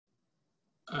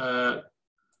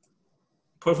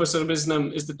Professor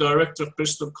Wisnom is the director of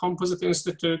Bristol Composite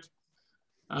Institute,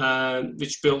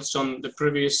 which builds on the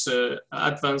previous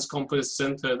Advanced Composite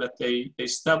Center that they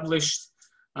established.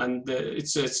 And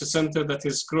it's a center that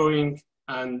is growing,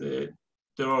 and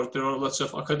there are lots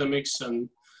of academics and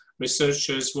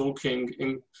researchers working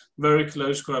in very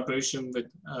close collaboration with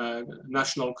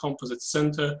National Composite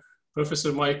Center.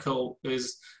 Professor Michael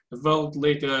is a world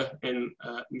leader in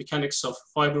mechanics of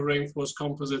fiber reinforced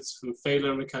composites and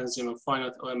failure mechanism and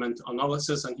finite element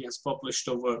analysis, and he has published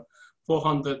over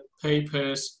 400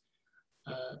 papers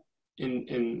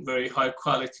in very high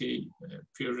quality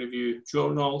peer-reviewed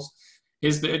journals.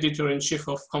 He's the editor-in-chief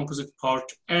of Composite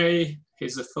Part A.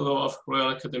 He's a fellow of Royal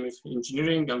Academy of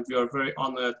Engineering, and we are very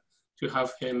honored to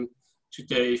have him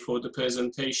today for the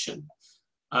presentation.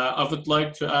 I would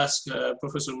like to ask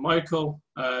Professor Michael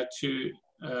to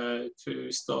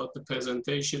start the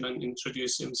presentation and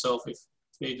introduce himself if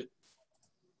needed.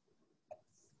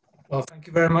 Well, thank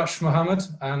you very much, Mohammed,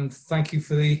 and thank you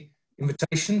for the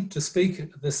invitation to speak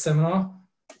at this seminar.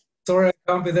 Sorry I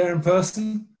can't be there in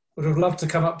person. Would have loved to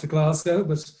come up to Glasgow,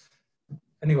 but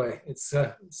anyway, it's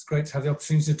great to have the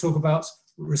opportunity to talk about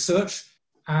research,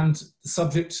 and the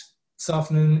subject this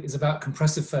afternoon is about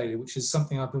compressive failure, which is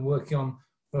something I've been working on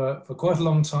for quite a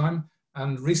long time,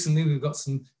 and recently we've got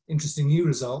some interesting new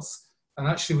results, and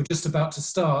actually we're just about to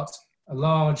start a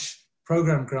large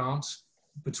program grant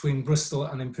between Bristol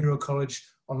and Imperial College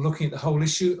on looking at the whole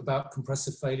issue about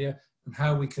compressive failure and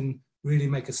how we can really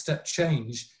make a step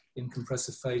change in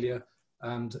compressive failure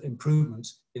and improvement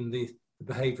in the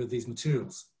behavior of these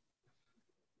materials.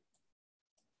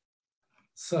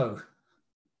 So,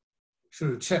 should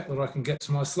have checked whether I can get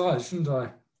to my slides, shouldn't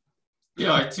I?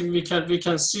 Yeah, I think we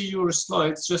can see your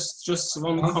slides. Just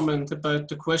one comment about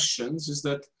the questions is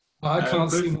that I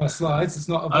can't see my slides. It's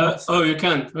not about. Oh, you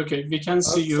can. Okay, we can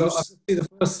see yours. So I can see the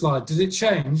first slide. Did it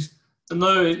change?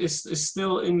 No, it's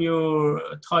still in your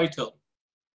title.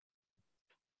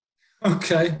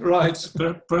 Okay, right.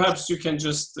 Perhaps you can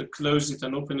just close it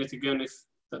and open it again if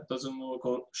that doesn't work,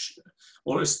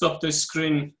 or stop the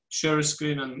screen, share a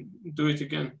screen and do it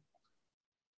again.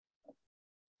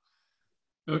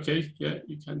 Okay, yeah,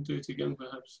 you can do it again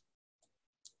perhaps.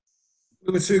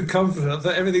 We were too confident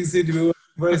that everything seemed to be working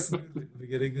very smoothly at the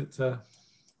beginning. So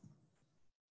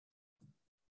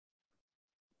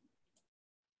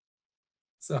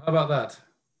how about that?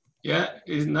 Yeah,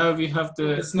 now we have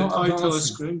the title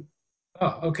screen.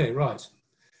 Oh, okay, right.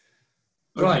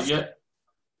 Okay, right. Yeah.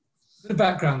 The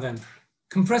background then.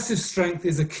 Compressive strength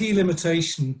is a key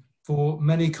limitation for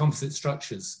many composite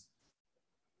structures.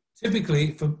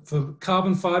 Typically, for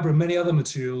carbon fiber and many other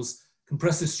materials,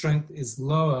 compressive strength is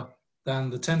lower than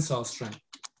the tensile strength.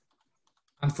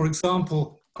 And for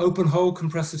example, open hole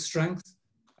compressive strength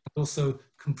and also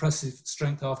compressive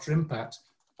strength after impact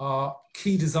are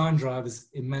key design drivers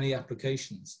in many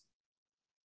applications.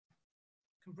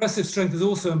 Compressive strength is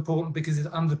also important because it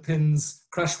underpins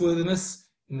crashworthiness.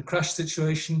 In the crash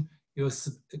situation, you're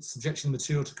subjecting the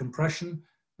material to compression,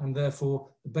 and therefore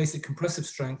the basic compressive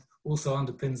strength also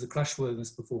underpins the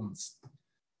crashworthiness performance.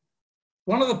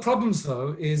 One of the problems,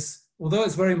 though, is although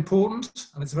it's very important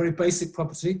and it's a very basic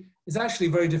property, it's actually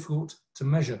very difficult to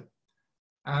measure.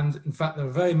 And in fact, there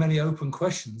are very many open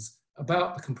questions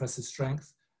about the compressive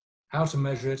strength, how to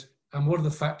measure it, and what are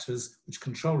the factors which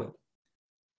control it.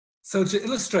 So to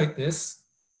illustrate this,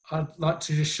 I'd like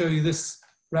to just show you this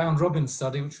round-robin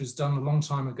study, which was done a long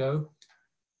time ago,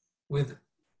 with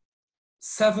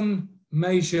 7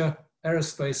 major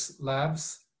aerospace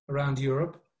labs around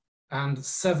Europe and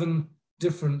 7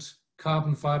 different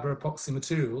carbon fiber epoxy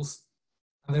materials.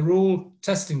 And they were all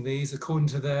testing these according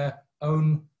to their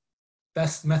own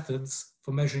best methods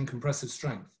for measuring compressive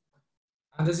strength.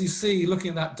 And as you see, looking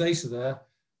at that data there,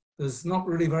 there's not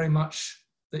really very much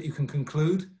that you can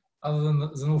conclude, other than that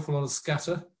there's an awful lot of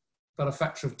scatter, about a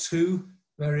factor of 2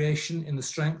 variation in the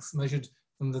strengths measured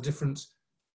from the different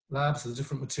labs, the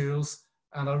different materials.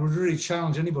 And I would really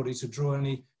challenge anybody to draw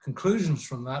any conclusions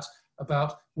from that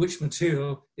about which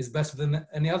material is better than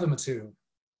any other material.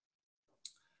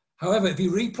 However, if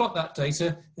you replot that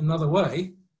data in another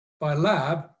way, by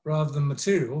lab rather than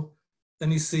material,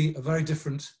 then you see a very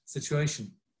different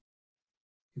situation.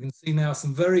 You can see now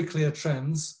some very clear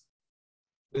trends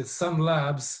with some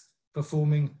labs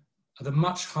performing at a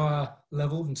much higher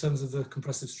level in terms of the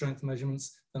compressive strength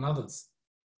measurements than others.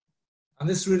 And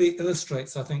this really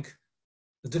illustrates, I think,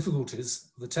 the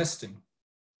difficulties of the testing.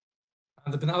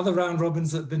 And there have been other round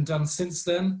robins that have been done since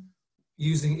then,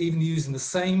 even using the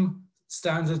same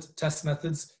standard test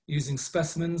methods, using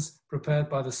specimens prepared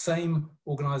by the same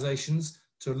organizations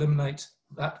to eliminate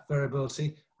that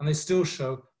variability, and they still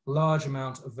show a large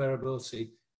amount of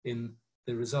variability in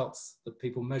the results that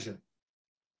people measure.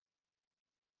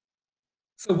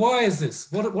 So why is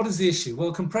this? What is the issue?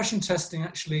 Well, compression testing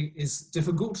actually is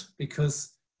difficult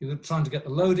because you're trying to get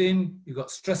the load in, you've got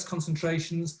stress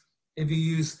concentrations. If you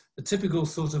use the typical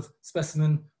sort of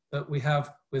specimen that we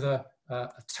have with a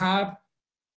tab,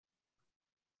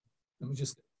 let me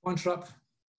just get the pointer up,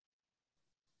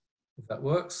 if that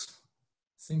works.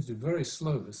 It seems to be very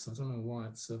slow, this, I don't know why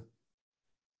it's so.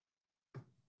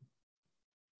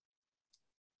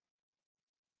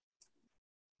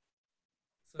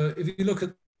 So if you look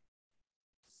at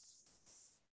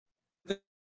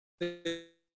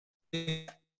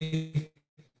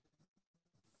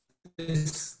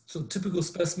this sort of typical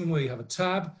specimen where you have a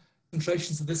tab,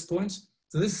 concentrations at this point.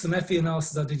 So this is some FE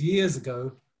analysis I did years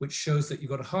ago, which shows that you've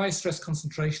got a high stress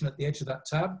concentration at the edge of that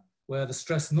tab, where the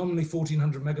stress nominally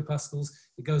 1400 megapascals,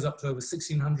 it goes up to over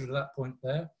 1600 at that point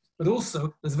there. But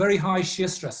also there's very high shear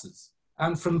stresses.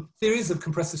 And from theories of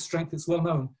compressive strength, it's well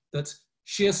known that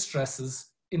shear stresses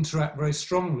interact very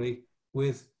strongly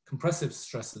with compressive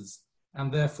stresses. And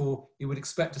therefore you would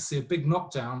expect to see a big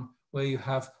knockdown where you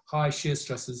have high shear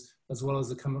stresses as well as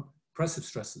the compressive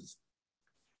stresses.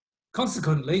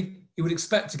 Consequently, you would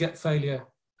expect to get failure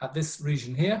at this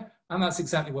region here, and that's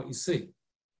exactly what you see.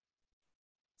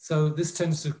 So this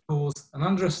tends to cause an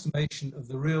underestimation of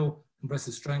the real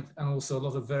compressive strength and also a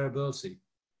lot of variability.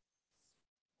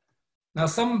 Now,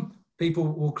 some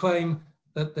people will claim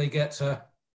that they get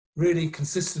really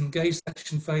consistent gauge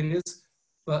section failures,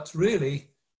 but really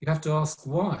you have to ask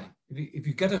why. If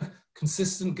you get a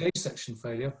consistent gauge section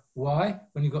failure, why?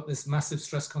 When you've got this massive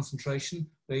stress concentration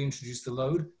where you introduce the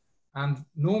load. And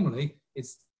normally,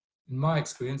 it's, in my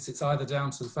experience, it's either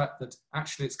down to the fact that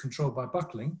actually it's controlled by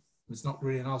buckling, it's not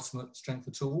really an ultimate strength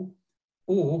at all,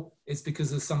 or it's because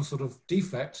there's some sort of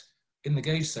defect in the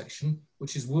gauge section,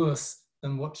 which is worse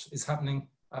than what is happening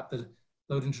at the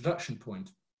load introduction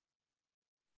point.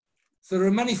 So there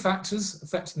are many factors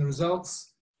affecting the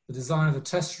results: the design of the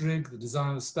test rig, the design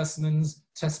of the specimens,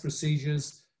 test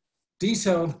procedures,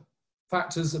 detailed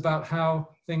factors about how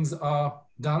things are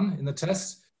done in the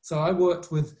test. So I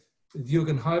worked with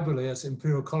Jürgen Heiberle at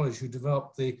Imperial College, who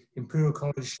developed the Imperial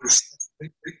College,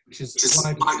 which is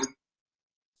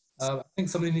I think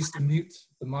somebody needs to mute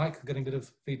the mic. I'm getting a bit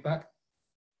of feedback.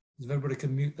 If everybody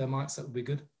can mute their mics, that would be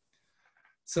good.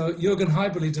 So Jürgen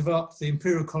Heiberle developed the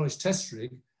Imperial College test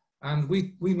rig, and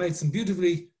we made some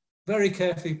beautifully, very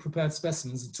carefully prepared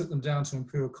specimens and took them down to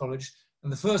Imperial College.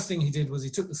 And the first thing he did was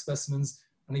he took the specimens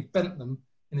and he bent them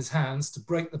in his hands to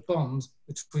break the bond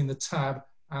between the tab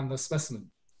and the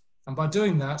specimen. And by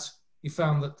doing that, he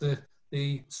found that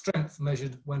the strength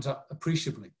measured went up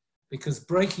appreciably, because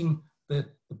breaking the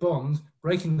bond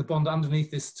underneath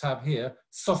this tab here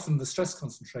softened the stress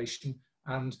concentration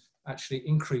and actually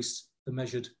increased the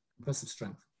measured compressive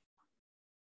strength.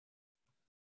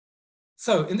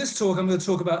 So in this talk, I'm going to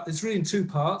talk about, it's really in two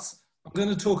parts. I'm going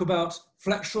to talk about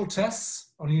flexural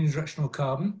tests on unidirectional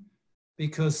carbon,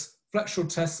 because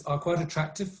flexural tests are quite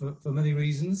attractive for many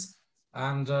reasons,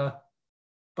 and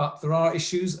but there are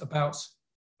issues about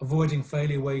avoiding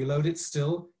failure where you load it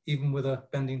still, even with a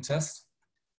bending test.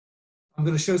 I'm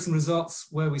going to show some results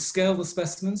where we scale the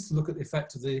specimens to look at the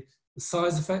effect of the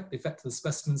size effect, the effect of the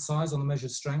specimen size on the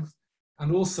measured strength,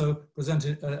 and also present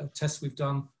a test we've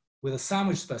done with a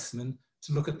sandwich specimen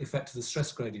to look at the effect of the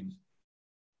stress gradient.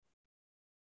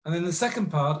 And then the second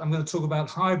part, I'm going to talk about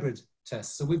hybrid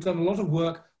tests. So we've done a lot of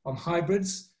work on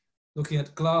hybrids, looking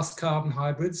at glass carbon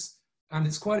hybrids, and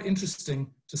it's quite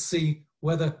interesting to see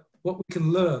what we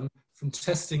can learn from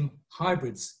testing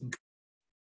hybrids in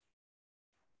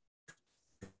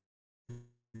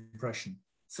compression.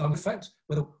 So in effect,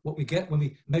 whether what we get when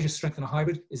we measure strength in a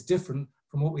hybrid is different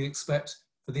from what we expect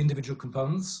for the individual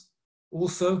components.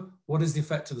 Also, what is the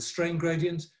effect of the strain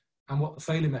gradient and what the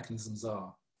failure mechanisms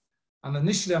are. And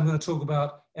initially, I'm going to talk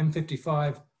about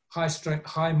M55 high strength,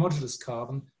 high modulus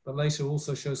carbon, but later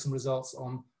also show some results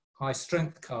on high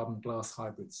strength carbon glass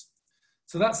hybrids.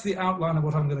 So that's the outline of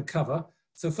what I'm going to cover.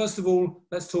 So first of all,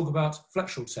 let's talk about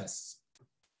flexural tests.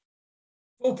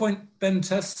 4-point bend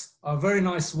tests are a very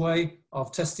nice way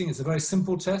of testing. It's a very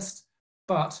simple test,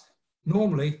 but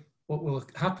normally what will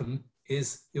happen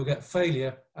is you'll get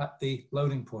failure at the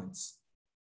loading points.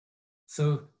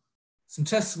 So some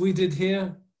tests we did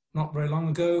here not very long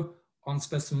ago on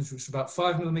specimens which are about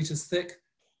 5 millimeters thick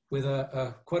with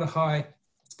quite a high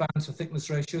span to thickness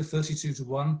ratio,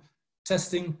 32:1,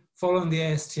 testing following the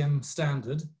ASTM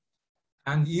standard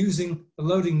and using the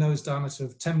loading nose diameter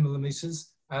of 10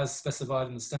 millimeters as specified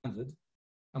in the standard.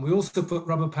 And we also put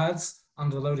rubber pads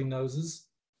under the loading noses,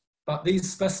 but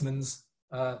these specimens,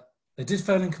 they did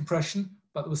fail in compression,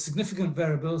 but there was significant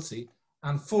variability,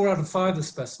 and 4 out of 5 of the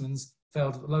specimens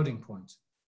failed at the loading point.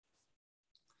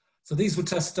 So these were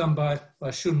tests done by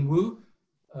Shun Wu,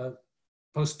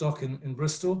 postdoc in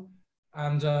Bristol,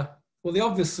 and well, the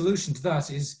obvious solution to that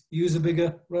is use a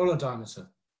bigger roller diameter.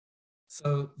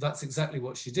 So that's exactly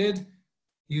what she did.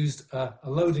 Used a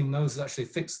loading nose, actually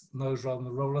fixed nose rather than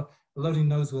the roller, a loading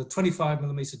nose with a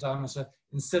 25mm diameter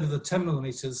instead of the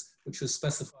 10mm which was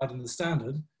specified in the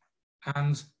standard,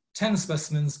 and 10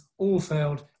 specimens all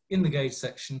failed in the gauge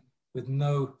section with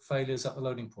no failures at the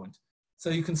loading point. So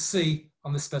you can see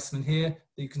on this specimen here,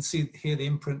 you can see here the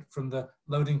imprint from the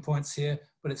loading points here,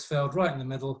 but it's failed right in the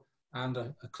middle, and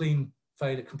a clean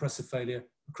failure, compressive failure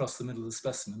across the middle of the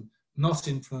specimen, not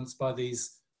influenced by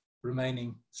these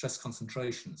remaining stress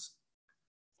concentrations.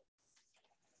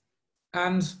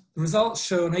 And the results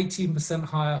show an 18%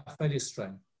 higher failure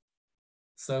strain.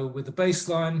 So with the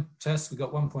baseline test, we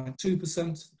got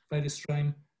 1.2% failure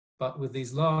strain, but with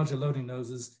these larger loading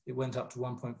noses, it went up to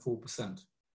 1.4%.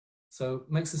 So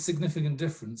it makes a significant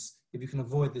difference if you can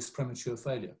avoid this premature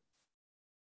failure.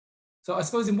 So I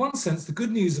suppose in one sense, the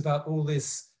good news about all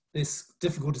this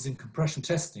difficulties in compression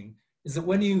testing is that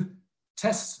when you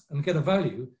test and get a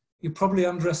value, you're probably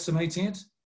underestimating it.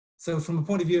 So from a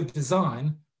point of view of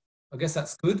design, I guess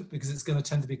that's good because it's going to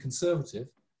tend to be conservative.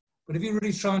 But if you're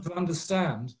really trying to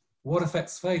understand what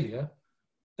affects failure,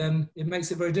 then it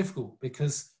makes it very difficult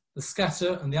because the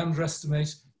scatter and the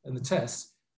underestimate and the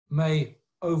test may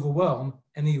overwhelm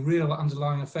any real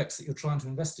underlying effects that you're trying to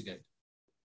investigate.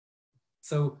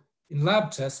 So in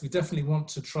lab tests, we definitely want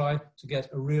to try to get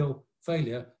a real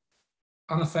failure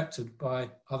unaffected by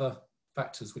other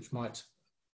factors which might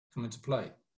come into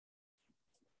play.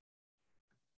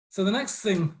 So the next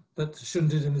thing that Shun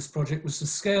did in this project was to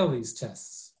scale these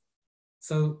tests.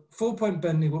 So 4-point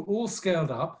bending were all scaled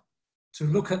up to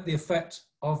look at the effect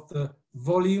of the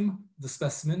volume of the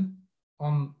specimen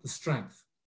on the strength.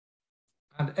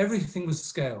 And everything was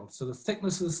scaled. So the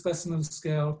thickness of the specimen was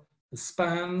scaled, the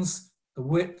spans, the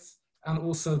width, and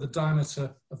also the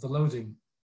diameter of the loading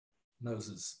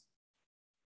noses.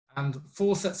 And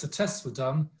 4 sets of tests were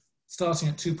done, starting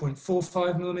at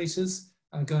 2.45mm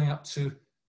and going up to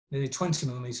nearly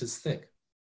 20mm thick.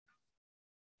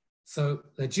 So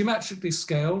they're geometrically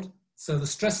scaled, so the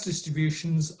stress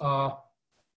distributions are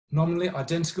nominally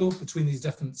identical between these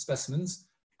different specimens.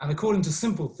 And according to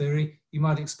simple theory, you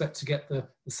might expect to get the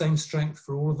same strength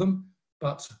for all of them,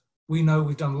 but we know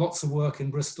we've done lots of work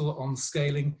in Bristol on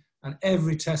scaling, and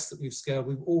every test that we've scaled,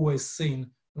 we've always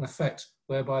seen an effect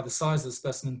whereby the size of the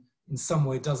specimen in some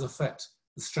way does affect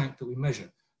the strength that we measure.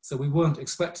 So we weren't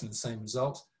expecting the same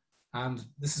result, and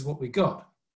this is what we got.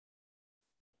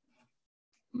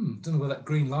 Don't know where that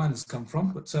green line has come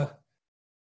from, but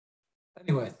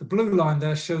anyway, the blue line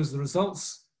there shows the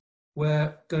results,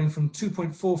 where going from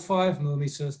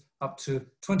 2.45mm up to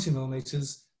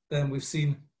 20mm, then we've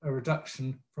seen a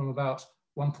reduction from about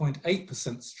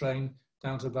 1.8% strain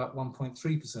down to about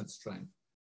 1.3% strain.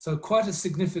 So quite a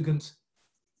significant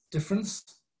difference.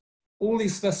 All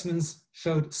these specimens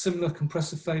showed similar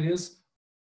compressive failures.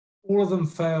 All of them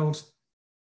failed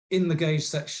in the gauge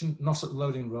section, not at the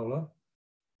loading roller.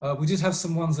 We did have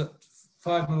some ones at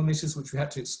 5mm, which we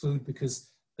had to exclude because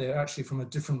they're actually from a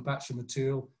different batch of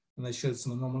material and they showed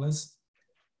some anomalies.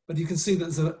 But you can see that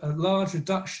there's a large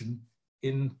reduction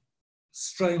in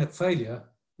strain at failure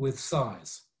with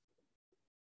size.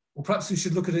 Or perhaps we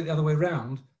should look at it the other way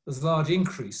around. There's a large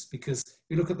increase because if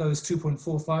you look at those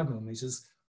 2.45mm,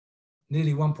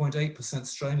 nearly 1.8%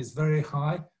 strain is very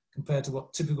high compared to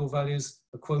what typical values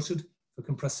are quoted for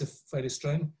compressive failure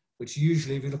strain, which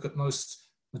usually, if you look at most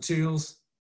materials,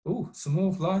 some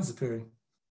more lines appearing.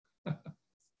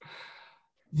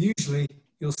 Usually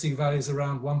you'll see values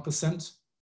around 1%,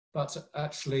 but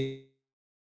actually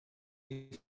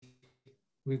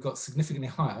we've got significantly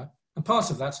higher. And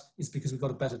part of that is because we've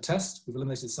got a better test. We've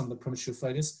eliminated some of the premature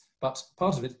failures, but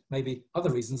part of it may be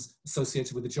other reasons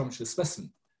associated with the geometry of the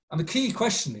specimen. And the key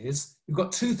question is, we've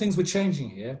got 2 things we're changing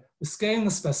here. We're scaling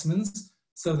the specimens,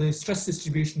 so the stress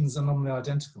distributions are nominally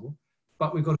identical,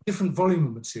 but we've got a different volume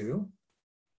of material.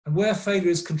 And where failure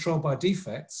is controlled by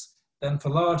defects, then for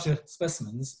larger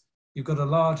specimens, you've got a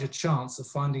larger chance of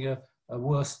finding a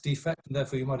worse defect, and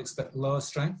therefore you might expect lower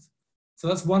strength. So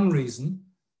that's one reason.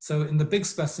 So in the big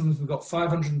specimens, we've got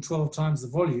 512 times the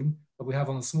volume that we have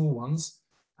on the small ones,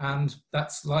 and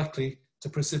that's likely to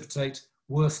precipitate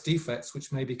worse defects,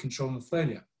 which may be controlling the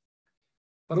failure.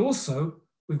 But also,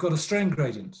 we've got a strain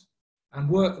gradient, and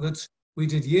work that we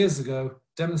did years ago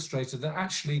demonstrated that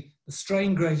actually the the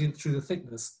strain gradient through the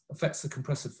thickness affects the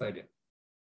compressive failure.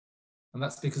 And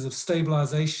that's because of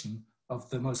stabilization of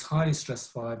the most highly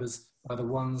stressed fibers by the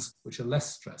ones which are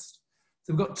less stressed.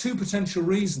 So we've got two potential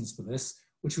reasons for this,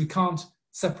 which we can't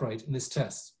separate in this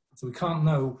test. So we can't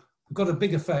know, we've got a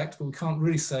big effect, but we can't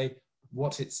really say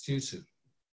what it's due to.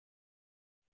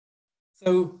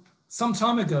 So some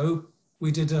time ago,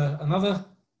 we did another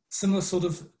similar sort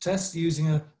of test using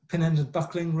a pin-ended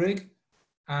buckling rig.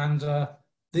 And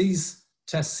these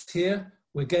tests here,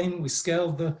 we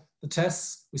scaled the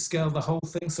tests, we scaled the whole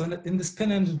thing. So in this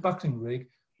pin-ended buckling rig,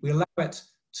 we allow it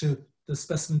to, the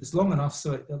specimen is long enough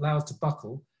so it allows to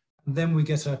buckle. And then we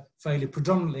get a failure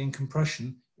predominantly in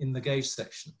compression in the gauge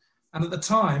section. And at the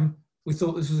time, we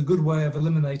thought this was a good way of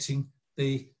eliminating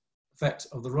the effect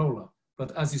of the roller.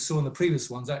 But as you saw in the previous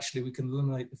ones, actually we can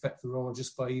eliminate the effect of the roller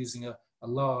just by using a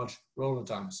large roller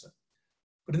diameter.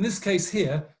 But in this case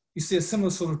here, you see a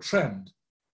similar sort of trend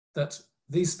that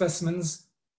these specimens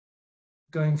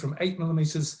going from 8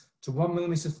 millimeters to 1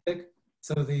 millimeter thick.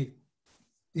 So the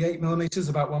 8 millimeters,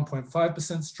 about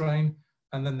 1.5% strain,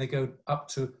 and then they go up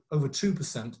to over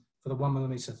 2% for the 1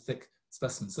 millimeter thick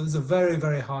specimen. So this is a very,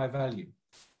 very high value.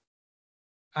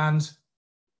 And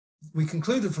we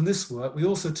concluded from this work, we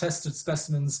also tested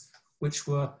specimens which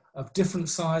were of different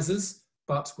sizes,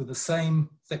 but with the same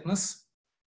thickness.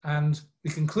 And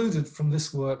we concluded from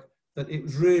this work that it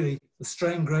was really the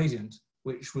strain gradient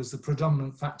which was the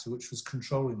predominant factor which was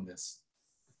controlling this.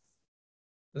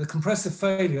 The compressive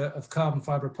failure of carbon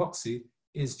fibre epoxy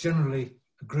is generally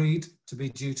agreed to be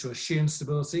due to a shear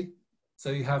instability.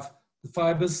 So you have the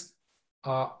fibres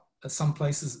are at some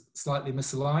places slightly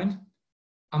misaligned.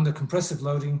 Under compressive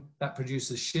loading, that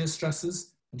produces shear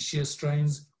stresses and shear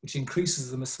strains, which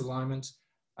increases the misalignment.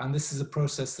 And this is a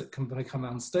process that can become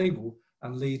unstable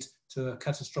and lead to a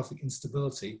catastrophic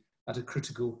instability at a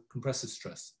critical compressive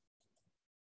stress.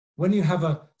 When you have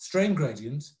a strain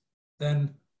gradient,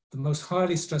 then the most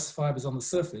highly stressed fibers on the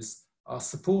surface are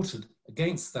supported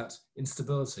against that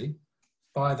instability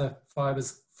by the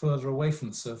fibers further away from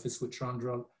the surface, which are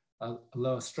under a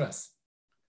lower stress.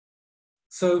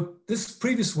 So this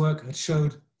previous work had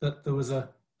showed that there was a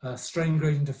strain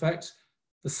gradient effect.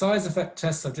 The size effect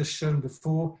tests I've just shown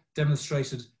before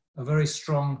demonstrated a very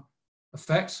strong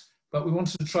effect, but we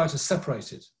wanted to try to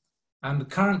separate it. And the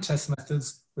current test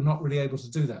methods were not really able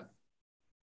to do that.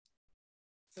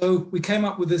 So we came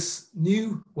up with this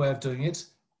new way of doing it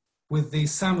with the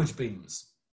sandwich beams.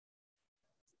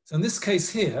 So in this case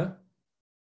here,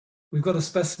 we've got a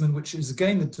specimen which is,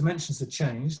 again, the dimensions have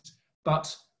changed,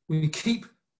 but we keep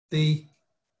the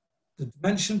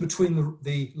dimension between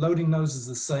the loading noses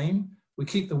the same, we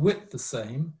keep the width the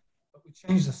same, but we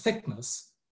change the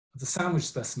thickness of the sandwich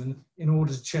specimen in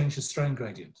order to change the strain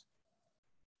gradient.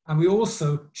 And we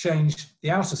also change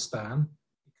the outer span,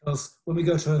 because when we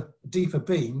go to a deeper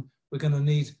beam, we're going to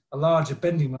need a larger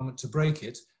bending moment to break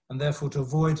it, and therefore to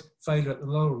avoid failure at the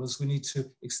rollers, we need to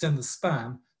extend the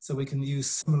span so we can use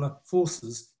similar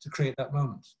forces to create that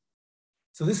moment.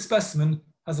 So this specimen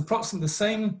has approximately the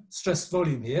same stress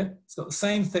volume here. It's got the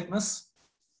same thickness,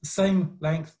 the same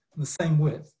length, and the same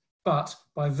width, but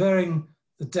by varying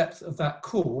the depth of that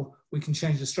core, we can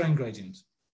change the strain gradient.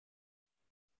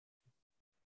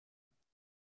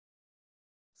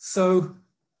 So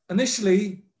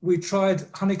initially, we tried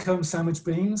honeycomb sandwich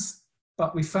beams,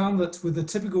 but we found that with the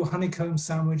typical honeycomb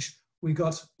sandwich, we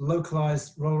got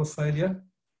localized roller failure.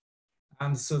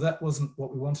 And so that wasn't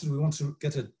what we wanted. We wanted to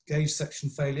get a gauge section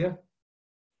failure.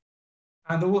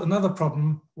 And another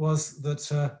problem was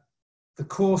that the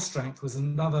core strength was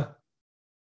another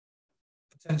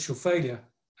potential failure.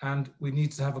 And we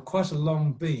need to have quite a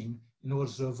long beam in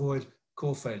order to avoid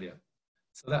core failure.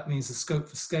 So that means the scope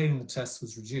for scaling the test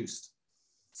was reduced.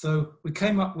 So we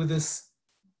came up with this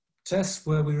test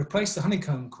where we replaced the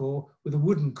honeycomb core with a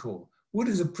wooden core. Wood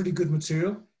is a pretty good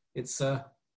material. It's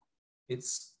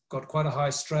got quite a high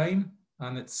strain,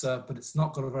 and but it's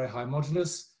not got a very high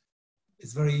modulus.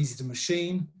 It's very easy to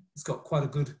machine. It's got quite a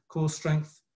good core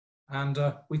strength, and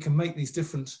we can make these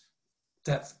different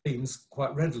depth beams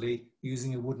quite readily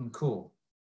using a wooden core.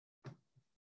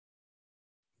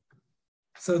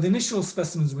 So the initial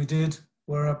specimens we did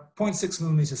were 0.6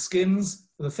 millimeter skins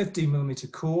with a 15 millimeter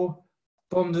core,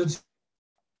 bonded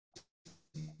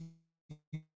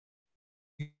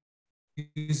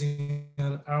using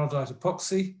an araldite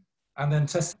epoxy, and then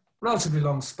tested relatively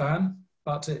long span,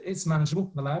 but it's manageable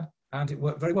in the lab, and it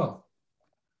worked very well.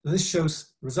 This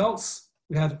shows results.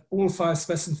 We had all 5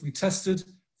 specimens we tested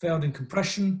failed in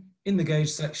compression in the gauge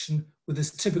section with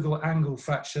this typical angle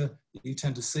fracture that you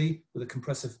tend to see with a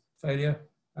compressive failure.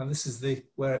 and this is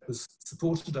where it was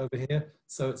supported over here.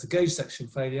 So it's a gauge section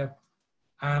failure.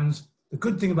 And the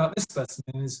good thing about this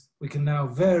specimen is we can now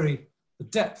vary the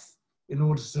depth in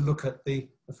order to look at the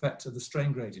effect of the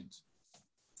strain gradient.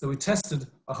 So we tested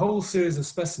a whole series of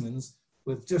specimens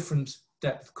with different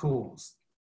depth cores.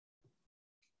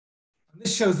 And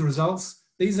this shows the results.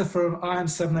 These are from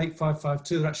IM78552.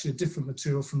 They're actually a different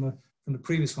material from the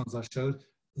previous ones I showed.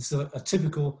 This is a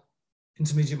typical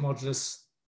intermediate modulus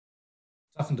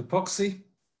toughened epoxy,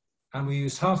 and we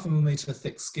used 0.5 mm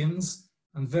thick skins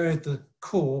and varied the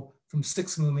core from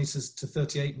 6 mm to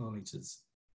 38 mm.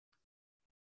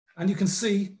 And you can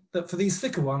see that for these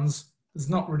thicker ones, there's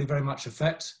not really very much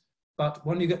effect, but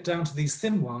when you get down to these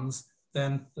thin ones,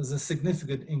 then there's a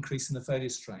significant increase in the failure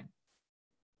strain.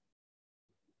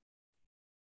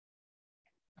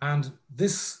 And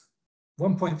this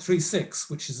 1.36,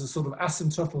 which is a sort of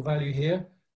asymptotal value here,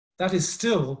 that is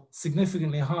still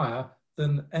significantly higher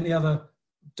than any other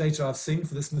data I've seen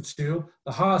for this material.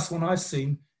 The highest one I've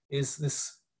seen is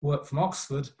this work from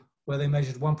Oxford, where they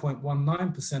measured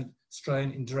 1.19%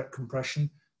 strain in direct compression,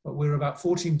 but we're about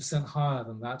 14% higher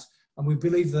than that. And we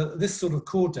believe that this sort of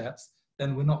core depth,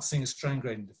 then we're not seeing a strain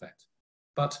gradient effect.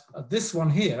 But at this one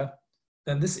here,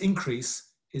 then this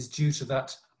increase is due to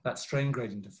that strain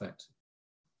gradient effect.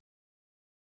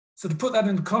 So to put that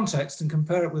into context and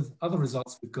compare it with other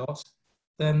results we've got,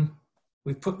 then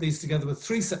we've put these together with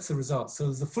 3 sets of results. So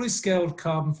there's the fully scaled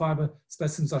carbon fiber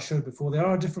specimens I showed before. They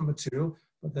are a different material,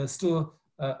 but they're still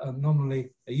nominally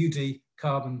a UD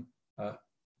carbon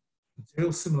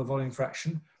material, similar volume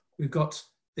fraction. We've got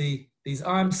these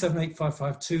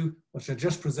IM78552, which I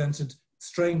just presented,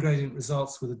 strain gradient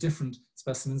results with the different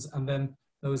specimens, and then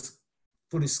those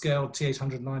fully scaled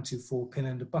T800-924 pin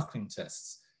end of buckling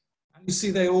tests. And you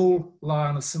see they all lie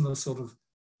on a similar sort of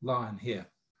line here.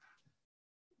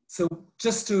 So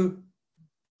just to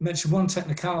mention one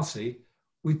technicality,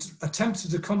 we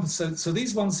attempted to compensate. So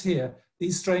these ones here,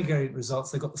 these strain gradient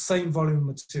results, they've got the same volume of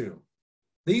material.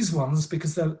 These ones,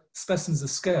 because their specimens are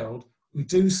scaled, we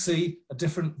do see a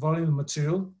different volume of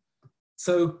material.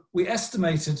 So we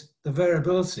estimated the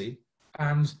variability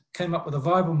and came up with a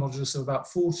viable modulus of about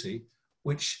 40,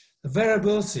 which the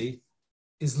variability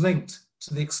is linked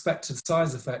to the expected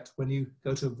size effect when you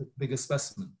go to a bigger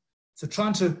specimen. So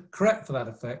trying to correct for that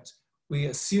effect, we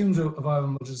assumed a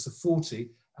viable modulus of 40,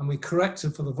 and we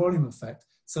corrected for the volume effect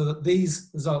so that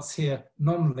these results here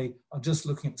nominally are just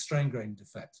looking at the strain gradient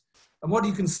effect. And what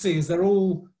you can see is they're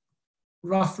all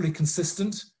roughly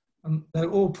consistent, and they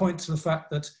all point to the fact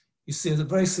that you see a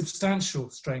very substantial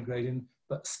strain gradient,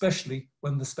 but especially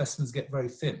when the specimens get very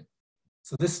thin.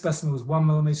 So this specimen was 1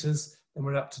 mm, then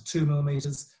we're up to 2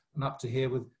 mm, and up to here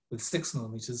with 6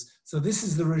 mm. So this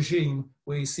is the regime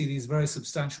where you see these very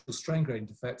substantial strain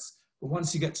gradient effects, but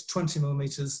once you get to 20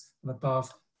 mm and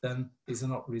above, then these are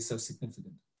not really so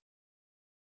significant.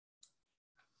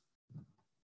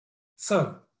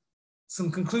 So,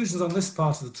 some conclusions on this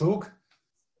part of the talk.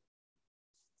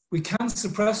 We can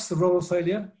suppress the roller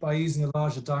failure by using a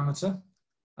larger diameter,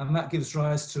 and that gives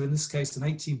rise to, in this case, an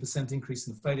 18% increase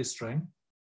in the failure strain.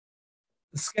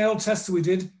 The scale tests that we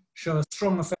did show a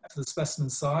strong effect of the specimen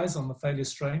size on the failure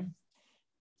strain.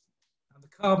 And the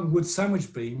carbon wood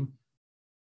sandwich beam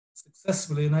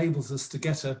successfully enables us to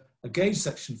get a gauge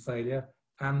section failure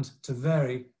and to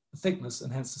vary the thickness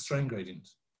and hence the strain gradient.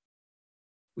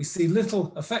 We see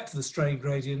little effect of the strain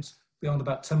gradient beyond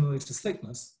about 10 mm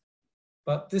thickness,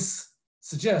 but this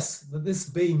suggests that this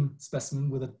beam specimen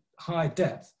with a high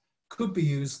depth could be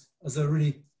used as a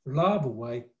really reliable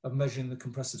way of measuring the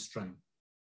compressive strain.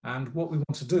 And what we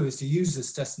want to do is to use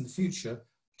this test in the future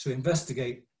to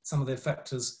investigate some of the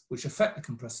factors which affect the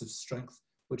compressive strength,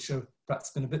 which have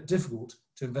perhaps been a bit difficult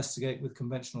to investigate with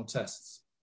conventional tests.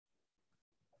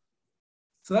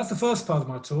 So that's the first part of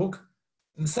my talk.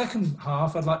 In the second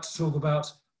half, I'd like to talk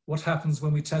about what happens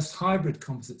when we test hybrid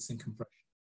composites in compression.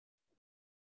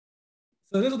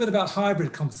 So a little bit about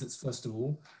hybrid composites, first of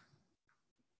all.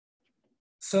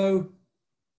 So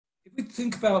if we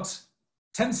think about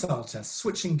tensile tests,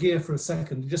 switching gear for a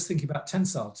second, just thinking about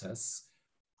tensile tests,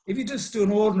 if you just do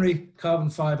an ordinary carbon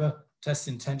fiber test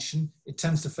in tension, it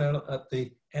tends to fail at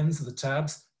the ends of the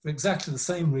tabs for exactly the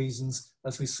same reasons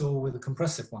as we saw with the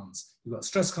compressive ones. You've got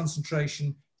stress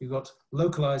concentration, you've got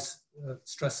localized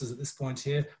stresses at this point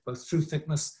here, both through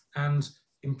thickness and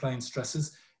in-plane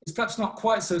stresses. It's perhaps not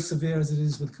quite so severe as it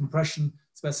is with compression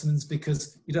specimens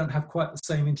because you don't have quite the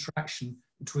same interaction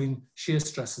between shear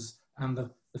stresses and the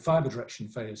fiber direction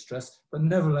failure stress, but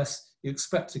nevertheless, you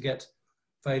expect to get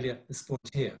failure at this point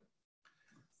here.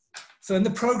 So in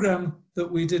the program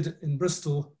that we did in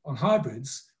Bristol on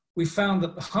hybrids, we found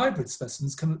that the hybrid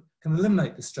specimens can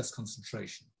eliminate this stress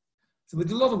concentration. So we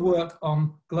did a lot of work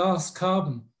on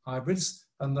glass-carbon hybrids,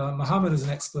 and Mohammed is an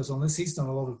expert on this. He's done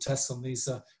a lot of tests on these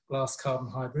glass-carbon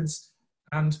hybrids.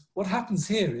 And what happens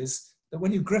here is that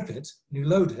when you grip it and you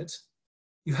load it,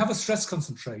 you have a stress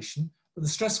concentration, but the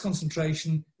stress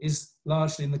concentration is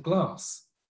largely in the glass.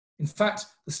 In fact,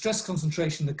 the stress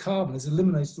concentration in the carbon is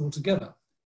eliminated altogether.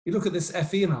 You look at this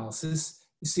FE analysis,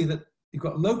 you see that you've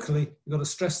got locally, you've got a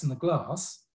stress in the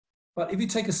glass, but if you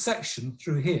take a section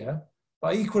through here,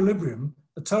 by equilibrium,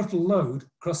 the total load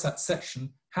across that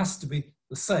section has to be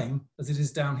the same as it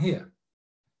is down here.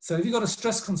 So if you've got a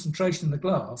stress concentration in the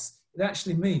glass, it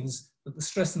actually means that the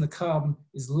stress in the carbon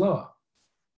is lower.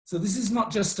 So this is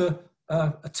not just a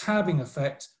tabbing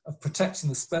effect of protecting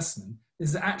the specimen, this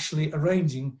is actually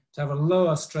arranging to have a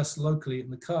lower stress locally in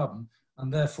the carbon,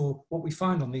 and therefore what we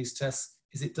find on these tests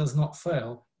is it does not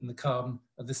fail in the carbon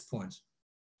at this point.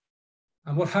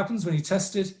 And what happens when you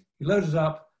test it, you load it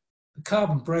up, the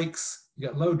carbon breaks, you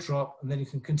get load drop, and then you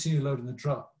can continue loading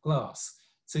the glass.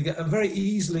 So you get a very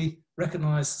easily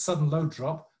recognized sudden load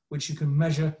drop, which you can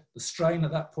measure the strain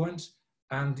at that point.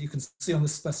 And you can see on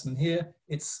this specimen here,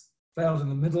 it's failed in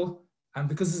the middle. And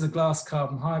because it's a glass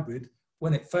carbon hybrid,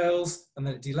 when it fails and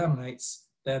then it delaminates,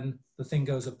 then the thing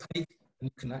goes opaque, and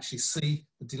you can actually see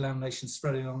the delamination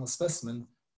spreading on the specimen.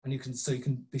 And so you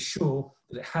can be sure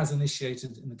that it has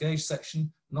initiated in the gauge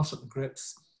section, not at the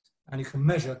grips. And you can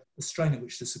measure the strain at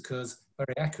which this occurs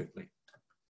very accurately.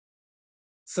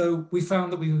 So we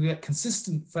found that we would get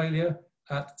consistent failure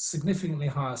at significantly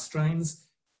higher strains.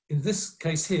 In this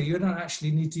case here, you don't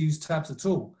actually need to use tabs at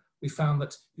all. We found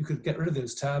that you could get rid of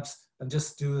those tabs and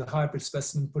just do a hybrid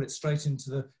specimen, put it straight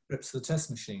into the grips of the test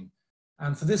machine.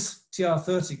 And for this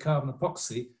TR30 carbon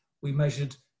epoxy, we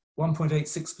measured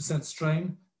 1.86%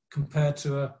 strain compared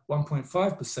to a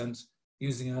 1.5%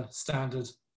 using a standard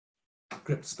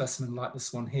grip specimen like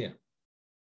this one here.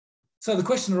 So the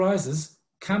question arises,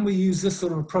 can we use this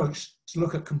sort of approach to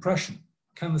look at compression?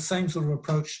 Can the same sort of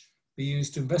approach be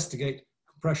used to investigate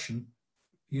compression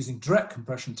using direct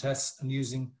compression tests and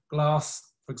using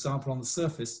glass, for example, on the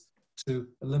surface to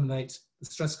eliminate the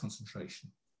stress concentration?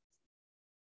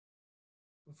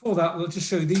 Before that, we'll just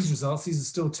show you these results. These are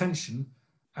still tension.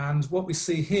 And what we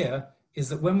see here is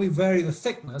that when we vary the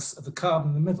thickness of the carbon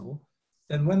in the middle,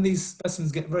 then when these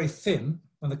specimens get very thin,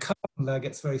 when the carbon layer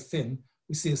gets very thin,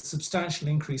 we see a substantial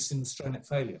increase in the strain at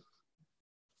failure.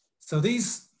 So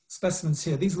these specimens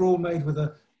here, these were all made with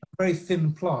a very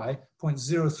thin ply,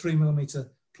 0.03 millimeter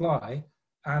ply.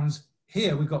 And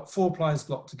here we've got 4 plies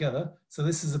blocked together. So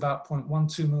this is about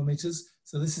 0.12 millimeters.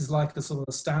 So this is like the sort of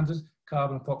a standard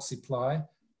carbon epoxy ply.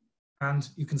 And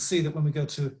you can see that when we go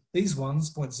to these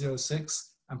ones, 0.06,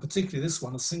 and particularly this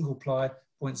one, a single ply,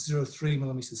 0.03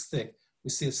 millimeters thick, we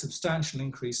see a substantial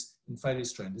increase in failure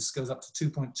strain. This goes up to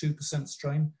 2.2%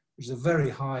 strain, which is a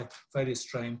very high failure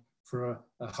strain for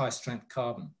a high strength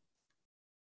carbon.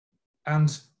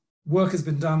 And work has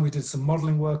been done. We did some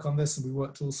modeling work on this, and we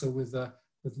worked also with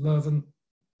Leuven,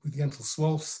 with Jentel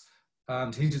Swolfs,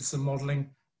 and he did some modeling,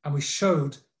 and we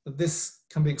showed that this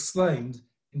can be explained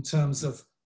in terms of,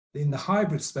 in the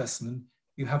hybrid specimen,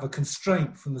 you have a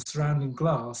constraint from the surrounding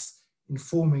glass in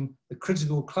forming the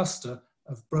critical cluster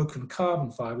of broken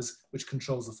carbon fibers, which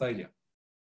controls the failure.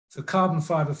 So carbon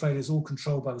fiber failure is all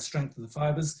controlled by the strength of the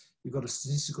fibers. You've got a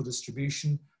statistical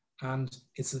distribution, and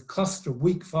it's a cluster of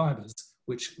weak fibers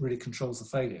which really controls the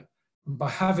failure. And by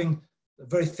having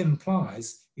very thin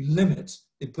plies, you limit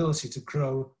the ability to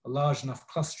grow a large enough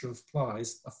cluster of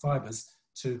plies, of fibers,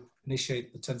 to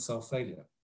initiate the tensile failure.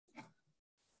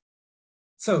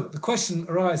 So the question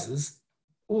arises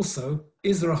also,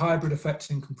 is there a hybrid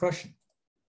effect in compression?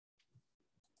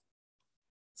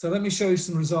 So let me show you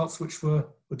some results which were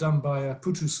done by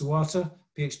Putu Sawata,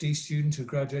 PhD student who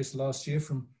graduated last year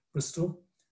from Bristol.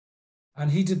 And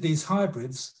he did these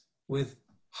hybrids with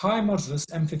high modulus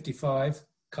M55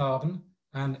 carbon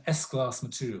and S-glass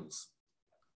materials.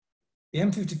 The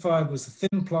M55 was a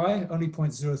thin ply, only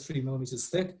 0.03 millimeters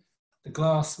thick. The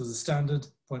glass was a standard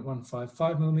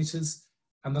 0.155 millimeters.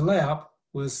 And the layup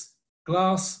was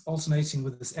glass alternating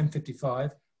with this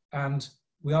M55, and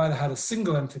we either had a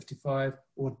single M55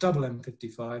 or double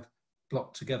M55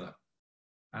 blocked together.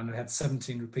 And we had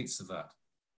 17 repeats of that.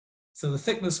 So the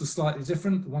thickness was slightly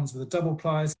different. The ones with the double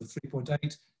plies were 3.8,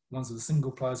 the ones with the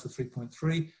single plies were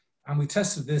 3.3. And we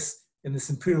tested this in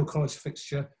this Imperial College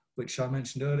fixture, which I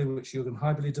mentioned earlier, which Jürgen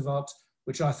Heiberli developed,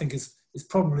 which I think is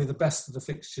probably the best of the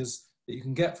fixtures that you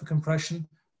can get for compression,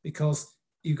 because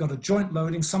you've got a joint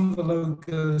loading. Some of the load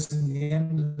goes in the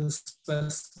end of the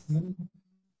specimen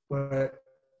where it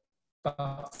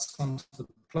butts onto the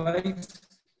plate.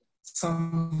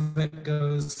 Some of it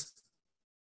goes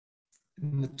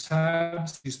in the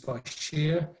tabs used by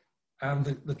shear. And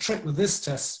the trick with this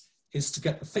test is to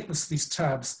get the thickness of these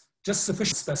tabs just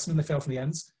sufficient specimen, they fail from the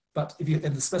ends. But if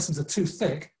the specimens are too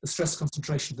thick, the stress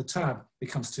concentration of the tab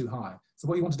becomes too high. So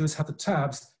what you want to do is have the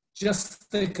tabs just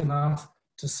thick enough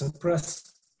to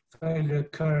suppress failure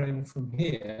occurring from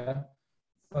here,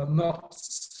 but not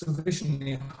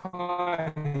sufficiently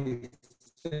high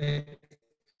thick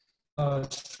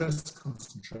stress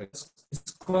concentrations.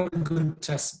 It's quite a good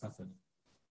test method.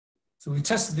 So we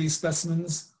tested these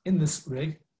specimens in this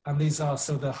rig, and these are,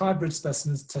 so the hybrid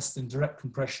specimens tested in direct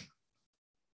compression.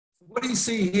 What you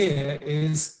see here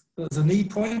is there's a knee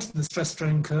point in the stress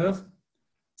strain curve.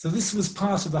 So this was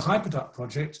part of the Hyperduct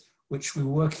project, which we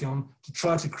were working on to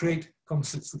try to create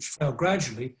composites which fail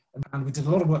gradually. And we did a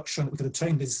lot of work showing that we could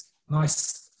obtain these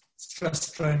nice stress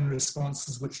strain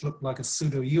responses which look like a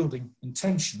pseudo yielding in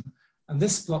tension. And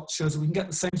this plot shows that we can get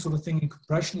the same sort of thing in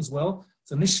compression as well.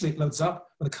 So initially it loads up,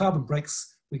 when the carbon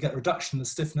breaks, we get a reduction in the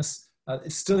stiffness.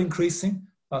 It's still increasing,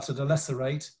 but at a lesser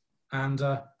rate. And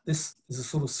this is a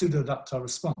sort of pseudo-ductile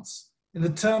response. In the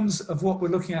terms of what we're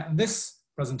looking at in this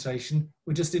presentation,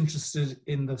 we're just interested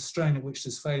in the strain at which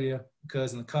this failure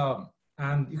occurs in the carbon.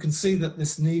 And you can see that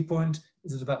this knee point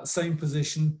is at about the same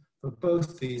position for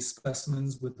both these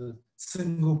specimens with the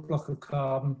single block of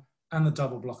carbon and the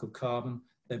double block of carbon.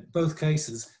 In both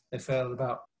cases, they fail at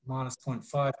about minus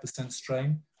 0.5%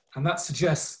 strain. And that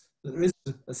suggests that there is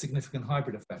a significant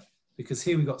hybrid effect, because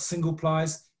here we've got single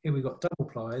plies, here we've got double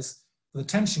plies. For the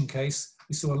tension case,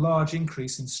 we saw a large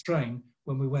increase in strain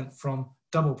when we went from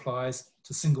double plies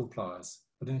to single plies.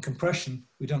 But in compression,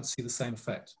 we don't see the same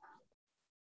effect.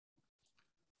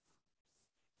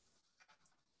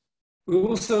 We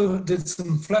also did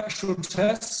some flexural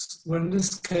tests, where in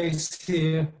this case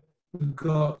here, we've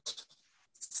got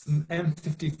some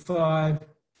M55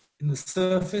 in the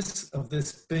surface of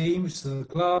this beam, which is a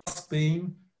glass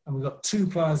beam, and we've got 2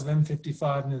 plies of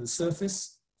M55 near the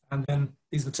surface. And then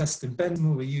these were tested in bending,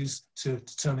 where we used to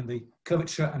determine the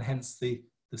curvature and hence the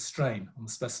strain on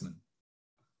the specimen.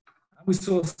 And we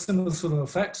saw a similar sort of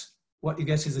effect. What you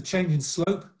get is a change in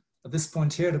slope at this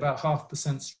point here at about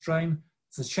 0.5% strain.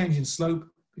 It's a change in slope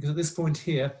because at this point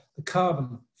here, the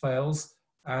carbon fails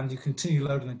and you continue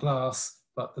loading the glass,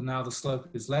 but now the slope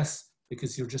is less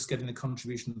because you're just getting the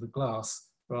contribution of the glass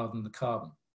rather than the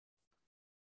carbon.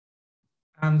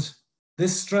 And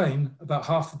this strain, about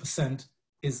 0.5%,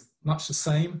 is much the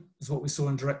same as what we saw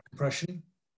in direct compression,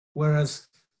 whereas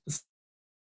the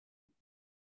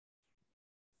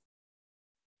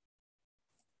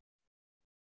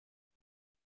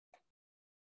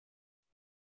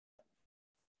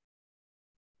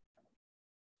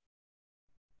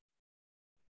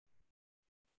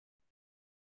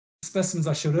specimens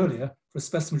I showed earlier for a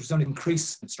specimen which was only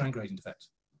increased strain gradient effect.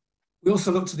 We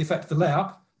also looked at the effect of the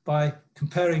layup by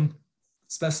comparing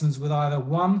specimens with either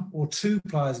 1 or 2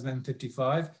 plies of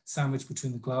M55 sandwiched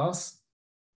between the glass.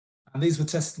 And these were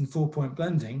tested in 4-point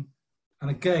blending. And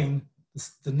again,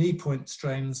 the knee point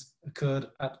strains occurred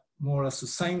at more or less the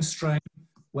same strain,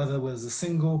 whether it was a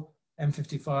single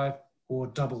M55 or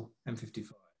double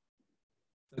M55.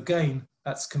 Again,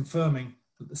 that's confirming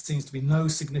that there seems to be no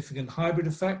significant hybrid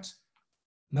effect,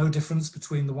 no difference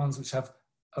between the ones which have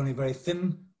only very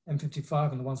thin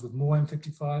M55 and the ones with more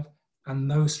M55, and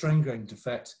no strain gradient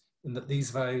effect in that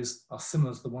these values are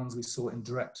similar to the ones we saw in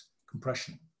direct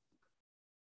compression.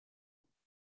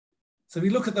 So if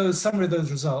you look at those summary of those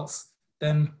results,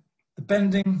 then the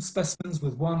bending specimens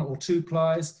with 1 or 2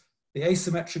 plies, the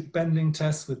asymmetric bending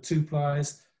tests with 2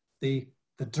 plies, the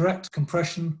direct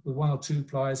compression with 1 or 2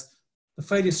 plies, the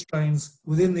failure strains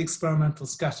within the experimental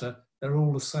scatter, they're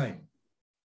all the same.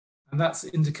 And that's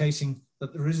indicating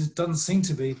that there doesn't seem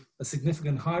to be a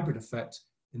significant hybrid effect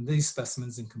in these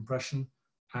specimens in compression,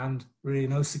 and really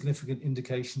no significant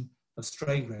indication of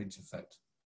strain gradient effect.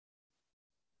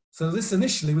 So this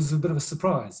initially was a bit of a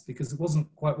surprise because it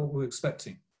wasn't quite what we were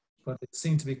expecting, but it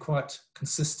seemed to be quite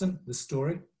consistent, this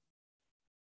story.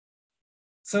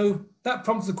 So that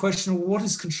prompted the question, well, what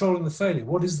is controlling the failure?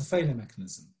 What is the failure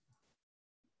mechanism?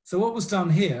 So what was done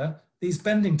here, these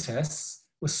bending tests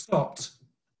were stopped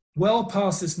well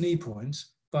past this knee point,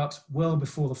 but well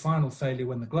before the final failure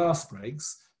when the glass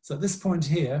breaks. So at this point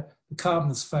here, the carbon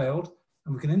has failed,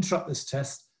 and we can interrupt this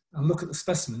test and look at the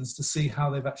specimens to see how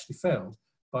they've actually failed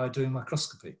by doing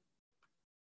microscopy.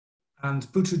 And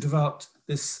Butu developed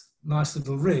this nice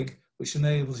little rig which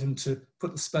enabled him to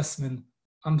put the specimen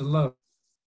under load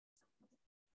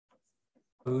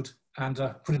and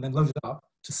put it and then load it up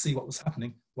to see what was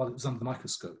happening while it was under the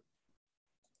microscope.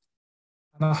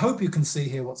 And I hope you can see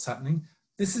here what's happening.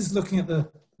 This is looking at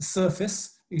the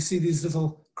surface. You see these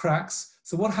little cracks.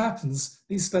 So what happens,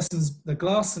 these specimens, they're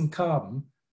glass and carbon.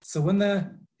 So when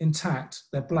they're intact,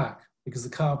 they're black because the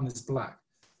carbon is black.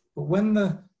 But when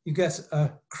you get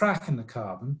a crack in the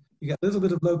carbon, you get a little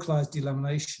bit of localized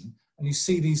delamination, and you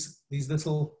see these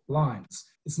little lines.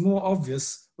 It's more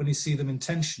obvious when you see them in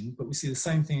tension, but we see the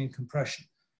same thing in compression.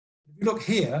 If you look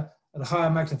here at a higher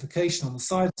magnification on the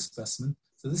side of the specimen,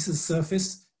 so this is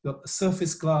surface, you've got the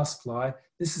surface glass ply,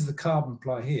 this is the carbon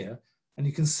ply here, and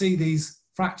you can see these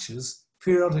fractures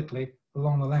periodically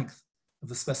along the length of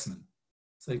the specimen.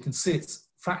 So you can see it's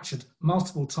fractured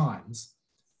multiple times,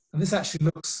 and this actually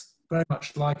looks very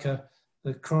much like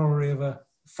the corollary of a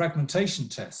fragmentation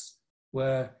test,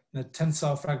 where in a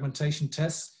tensile fragmentation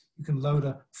test, you can load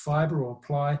a fibre or a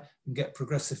ply and get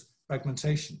progressive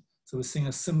fragmentation. So we're seeing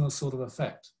a similar sort of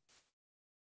effect.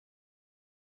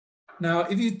 Now,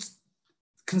 if you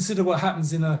consider what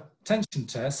happens in a tension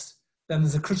test, then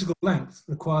there's a critical length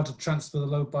required to transfer the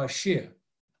load by shear.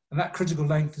 And that critical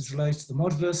length is related to the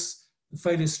modulus, the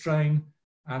failure strain,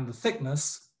 and the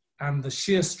thickness, and the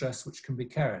shear stress which can be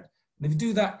carried. And if you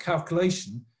do that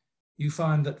calculation, you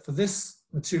find that for this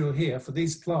material here, for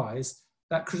these plies,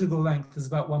 that critical length is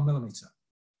about 1 millimeter.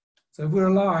 So if we're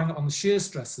relying on the shear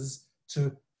stresses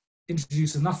to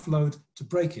introduce enough load to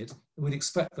break it, we'd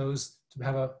expect those to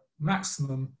have a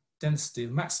maximum density, a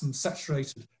maximum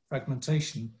saturated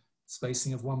fragmentation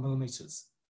spacing of 1 millimeters.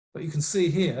 But you can see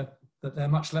here that they're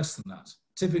much less than that.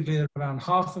 Typically they're around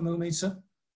 0.5 millimeter.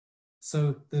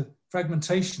 So the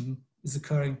fragmentation is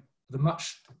occurring at a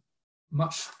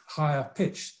much higher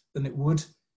pitch than it would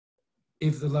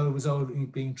if the load was only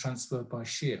being transferred by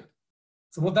shear.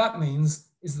 So what that means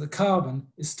is that the carbon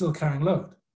is still carrying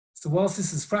load. So whilst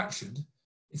this is fractured,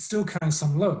 it's still carrying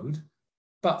some load,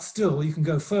 but still you can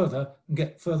go further and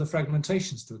get further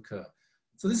fragmentations to occur.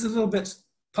 So this is a little bit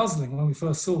puzzling when we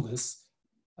first saw this,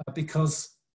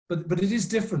 but it is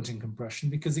different in compression,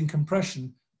 because in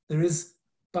compression there is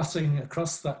butting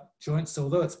across that joint. So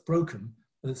although it's broken,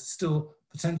 there's still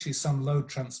potentially some load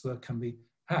transfer can be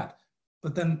had.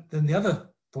 But then the other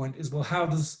point is, well,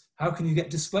 how can you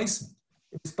get displacement?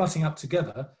 If it's butting up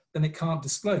together, then it can't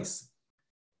displace.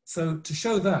 So to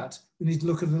show that, we need to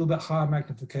look at a little bit higher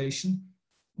magnification.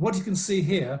 What you can see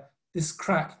here, this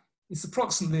crack, it's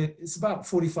about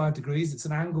 45 degrees, it's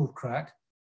an angled crack,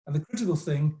 and the critical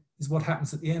thing is what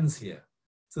happens at the ends here.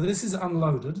 So this is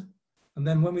unloaded, and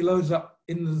then when we load it up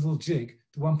in the little jig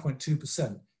to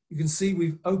 1.2%, you can see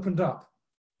we've opened up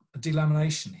a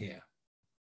delamination here.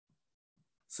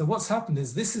 So what's happened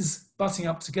is this is butting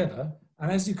up together,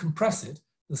 and as you compress it,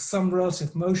 there's some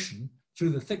relative motion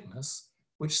through the thickness,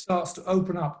 which starts to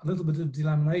open up a little bit of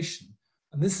delamination.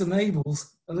 And this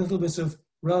enables a little bit of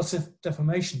relative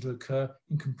deformation to occur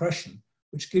in compression,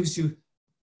 which gives you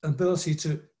an ability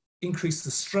to increase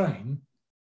the strain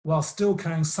while still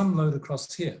carrying some load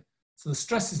across here. So the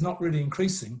stress is not really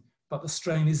increasing, but the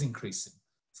strain is increasing.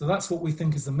 So that's what we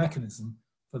think is the mechanism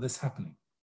for this happening.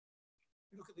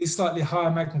 If you look at these slightly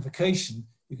higher magnification,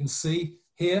 you can see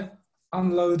here,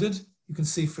 unloaded, you can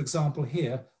see, for example,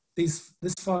 here, this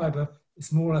fibre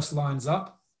is more or less lines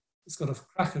up. It's got a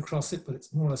crack across it, but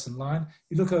it's more or less in line.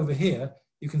 You look over here,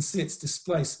 you can see it's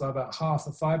displaced by about half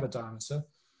the fibre diameter,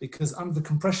 because under the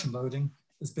compression loading,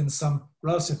 there's been some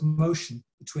relative motion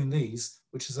between these,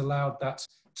 which has allowed that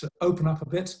to open up a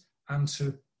bit and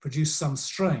to produce some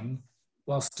strain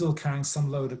while still carrying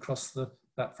some load across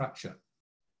that fracture.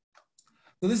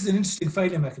 So this is an interesting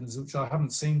failure mechanism, which I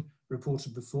haven't seen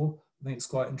reported before. I think it's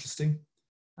quite interesting.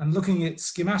 And looking at it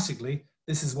schematically,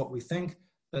 this is what we think,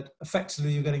 that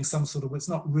effectively you're getting some sort of, it's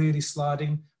not really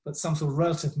sliding, but some sort of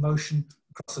relative motion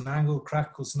across an angle crack.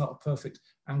 Of course, it's not a perfect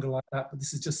angle like that, but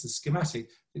this is just a schematic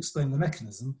to explain the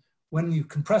mechanism. When you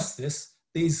compress this,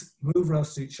 these move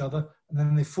relative to each other, and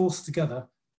then they force together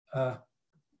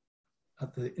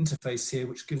at the interface here,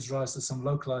 which gives rise to some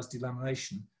localized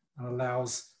delamination and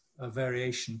allows a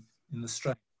variation in the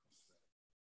strain.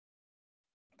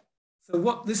 So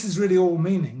what this is really all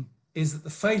meaning is that the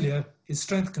failure is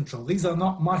strength control. These are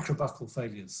not microbuccal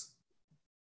failures.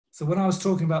 So when I was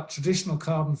talking about traditional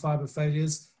carbon fiber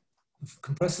failures,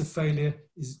 compressive failure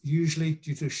is usually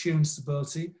due to shear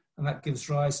instability, and that gives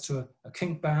rise to a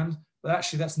kink band, but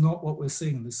actually that's not what we're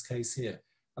seeing in this case here.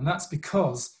 And that's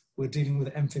because we're dealing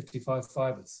with M55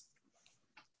 fibers.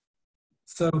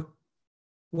 So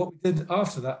what we did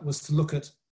after that was to look at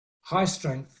high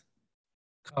strength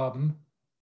carbon,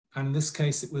 and in this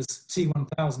case it was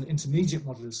T1000 intermediate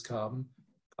modulus carbon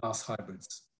glass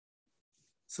hybrids.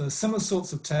 So similar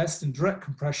sorts of tests in direct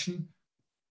compression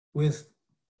with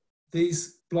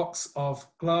these blocks of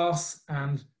glass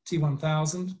and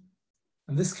T1000.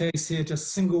 In this case here,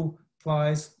 just single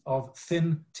plies of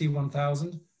thin T1000,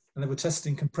 and they were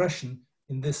testing compression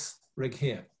in this rig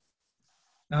here.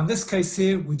 Now in this case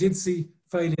here, we did see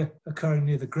failure occurring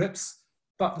near the grips,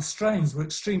 but the strains were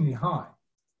extremely high.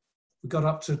 We got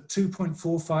up to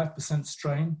 2.45%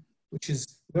 strain, which is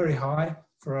very high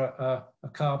for a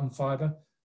carbon fibre.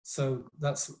 So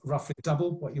that's roughly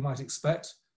double what you might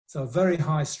expect. So a very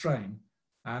high strain,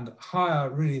 and higher,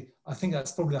 really, I think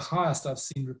that's probably the highest I've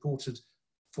seen reported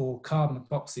for carbon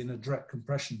epoxy in a direct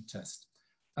compression test.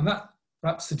 And that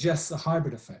perhaps suggests a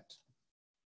hybrid effect,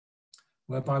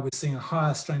 whereby we're seeing a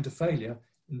higher strain to failure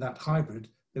in that hybrid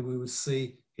than we would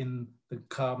see in the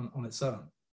carbon on its own.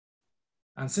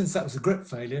 And since that was a grip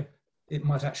failure, it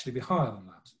might actually be higher than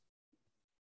that.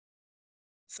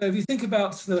 So if you think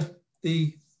about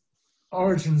the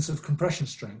origins of compression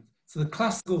strength, so the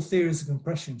classical theories of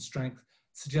compression strength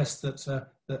suggest that,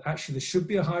 that actually there should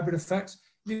be a hybrid effect.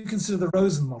 If you consider the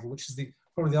Rosen model, which is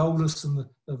probably the oldest and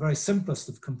the very simplest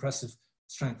of compressive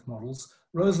strength models,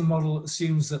 Rosen model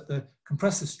assumes that the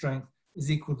compressive strength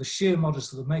is equal to the shear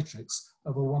modulus of the matrix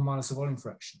over 1 minus the volume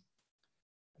fraction.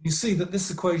 And you see that this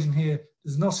equation here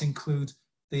does not include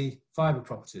the fibre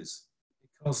properties,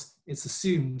 because it's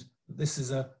assumed that this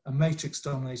is a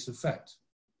matrix-dominated effect.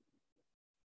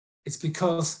 It's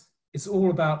because it's all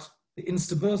about the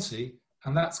instability,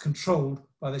 and that's controlled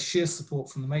by the shear support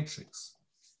from the matrix.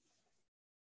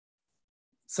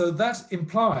 So that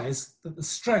implies that the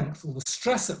strength or the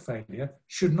stress at failure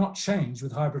should not change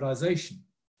with hybridization.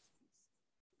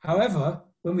 However,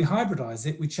 when we hybridize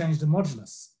it, we change the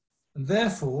modulus, and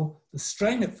therefore the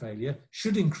strain at failure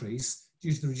should increase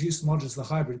due to the reduced modulus of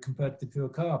the hybrid compared to the pure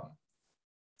carbon.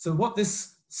 So what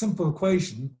this simple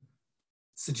equation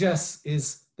suggests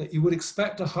is that you would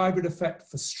expect a hybrid effect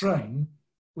for strain,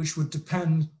 which would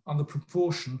depend on the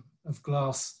proportion of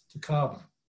glass to carbon.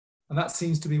 And that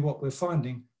seems to be what we're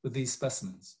finding with these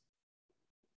specimens.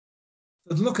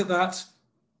 So to look at that,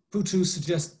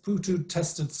 Putu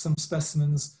tested some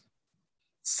specimens,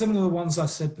 similar to the ones I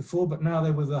said before, but now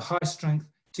they were the high strength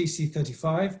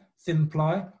TC35, thin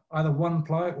ply, either 1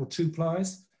 ply or 2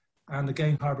 plies, and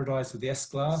again hybridized with the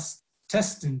S-glass,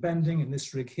 tested in bending in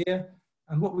this rig here.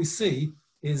 And what we see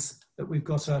is that we've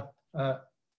got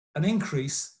an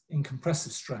increase in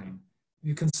compressive strain.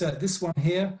 You can set this one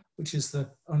here, which is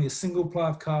only a single ply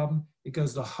of carbon. It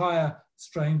goes to a higher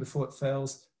strain before it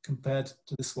fails compared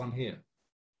to this one here.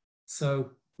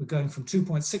 So we're going from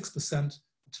 2.6%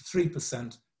 to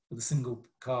 3% with a single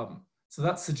carbon. So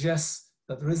that suggests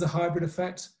that there is a hybrid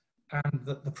effect, and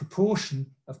that the proportion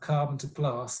of carbon to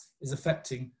glass is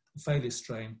affecting the failure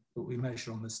strain that we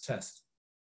measure on this test.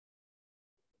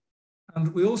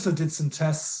 And we also did some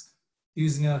tests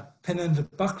using a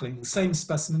pin-ended buckling, the same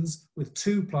specimens with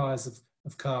 2 plies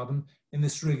of carbon in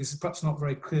this rig. It's perhaps not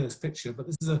very clear, this picture, but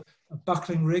this is a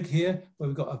buckling rig here, where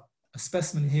we've got a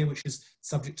specimen here which is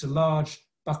subject to large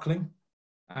buckling,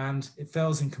 and it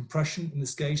fails in compression in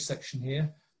this gauge section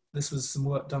here. This was some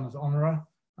work done at Honora,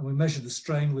 and we measured the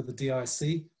strain with the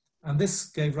DIC, and this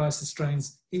gave rise to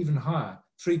strains even higher,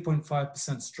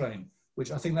 3.5% strain,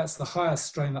 which I think that's the highest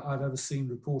strain that I've ever seen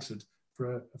reported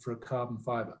for a carbon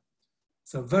fibre.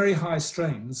 So very high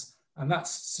strains, and that's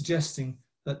suggesting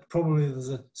that probably there's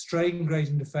a strain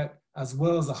gradient effect as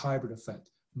well as a hybrid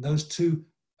effect. And those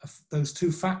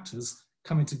two factors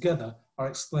coming together are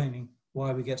explaining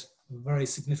why we get a very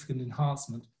significant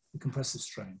enhancement in compressive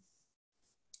strain.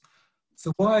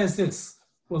 So why is this?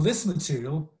 Well, this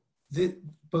material,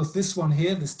 both this one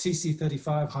here, this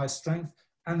TC35 high strength,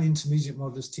 and the intermediate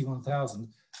modulus T1000,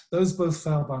 those both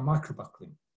fail by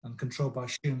microbuckling and controlled by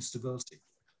shear instability.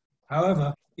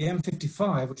 However, the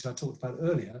M55, which I talked about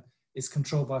earlier, is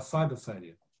controlled by fibre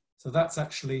failure. So that's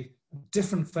actually a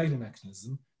different failure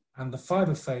mechanism, and the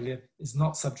fibre failure is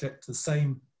not subject to the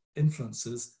same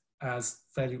influences as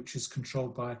failure which is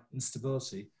controlled by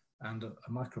instability and a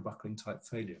microbuckling type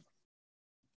failure.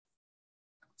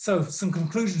 So some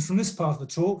conclusions from this part of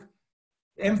the talk.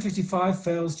 M55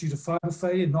 fails due to fibre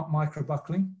failure, not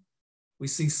microbuckling. We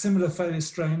see similar failure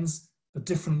strains for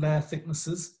different layer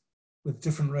thicknesses with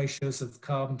different ratios of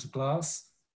carbon to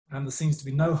glass, and there seems to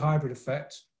be no hybrid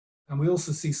effect. And we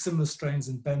also see similar strains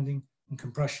in bending and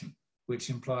compression,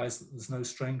 which implies that there's no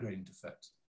strain gradient effect.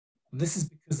 And this is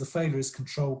because the failure is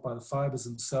controlled by the fibres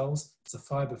themselves. It's a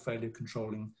fibre failure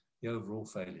controlling the overall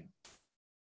failure.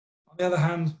 On the other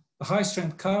hand, the high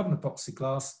strength carbon epoxy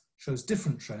glass shows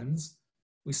different trends.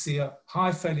 We see a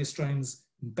high failure strains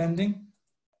in bending.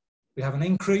 We have an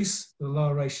increase with a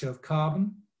lower ratio of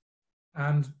carbon,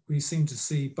 and we seem to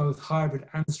see both hybrid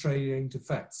and strain gradient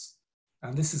effects.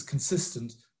 And this is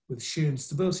consistent with shear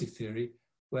instability theory,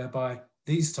 whereby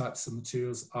these types of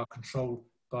materials are controlled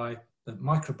by the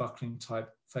microbuckling type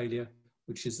failure,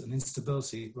 which is an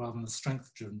instability rather than a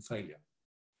strength-driven failure.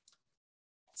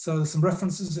 So there's some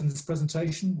references in this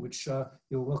presentation, which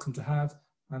you're welcome to have.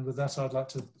 And with that, I'd like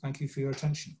to thank you for your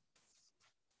attention.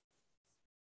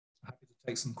 Happy to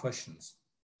take some questions.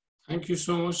 Thank you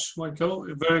so much, Michael.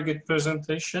 A very good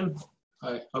presentation.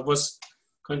 I was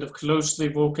kind of closely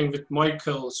working with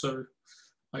Michael, so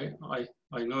I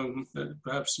know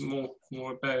perhaps more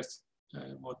about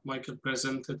what Michael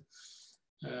presented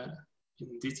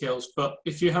in details. But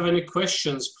if you have any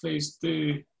questions, please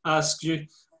do ask.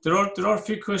 There are a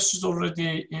few questions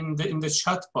already in the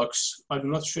chat box. I'm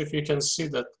not sure if you can see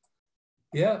that.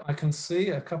 Yeah, I can see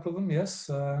a couple of them. Yes.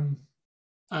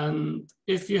 And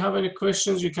if you have any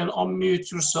questions, you can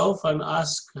unmute yourself and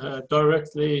ask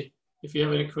directly if you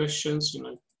have any questions, you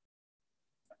know.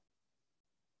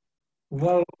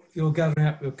 While you're gathering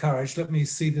up your courage, let me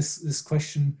see this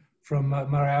question from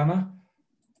Mariana.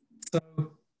 So,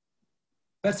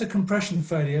 better compression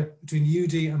failure between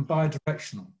UD and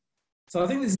bidirectional. So I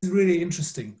think this is a really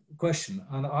interesting question,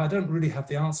 and I don't really have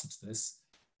the answer to this.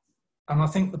 And I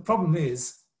think the problem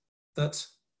is that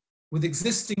with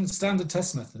existing standard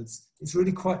test methods, it's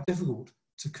really quite difficult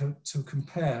to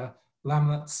compare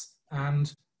laminates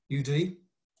and UD.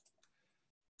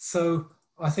 So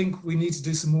I think we need to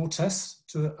do some more tests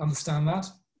to understand that.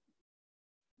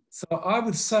 So I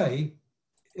would say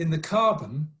in the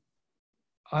carbon,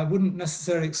 I wouldn't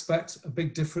necessarily expect a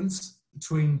big difference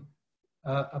between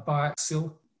a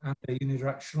biaxial and a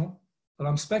unidirectional, but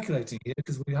I'm speculating here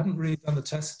because we haven't really done the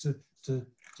test to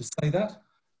say that.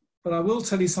 But I will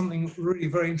tell you something really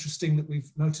very interesting that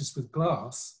we've noticed with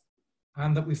glass,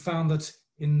 and that we found that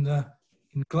in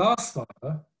glass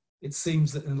fibre, it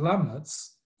seems that in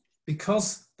laminates,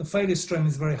 because the failure strain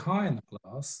is very high in the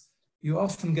glass, you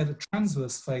often get a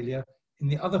transverse failure in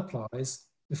the other plies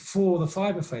before the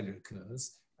fibre failure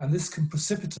occurs, and this can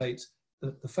precipitate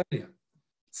the failure.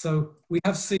 So we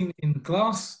have seen in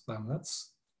glass laminates,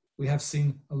 we have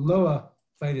seen a lower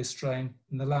failure strain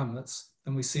in the laminates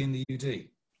than we see in the UD.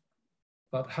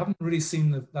 But haven't really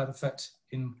seen that effect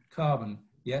in carbon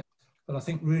yet. But I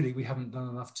think really we haven't done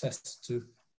enough tests to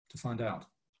find out.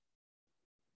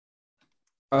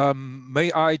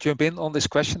 May I jump in on this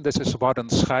question? This is Warren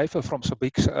Schijven from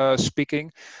Sabiq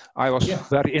speaking. I was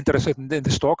very interested in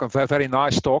this talk, a very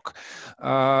nice talk. We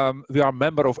are a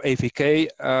member of AVK.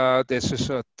 This is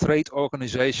a trade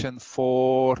organization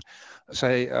for,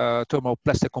 say,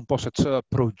 thermoplastic composites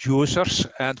producers,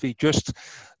 and we just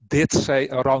did say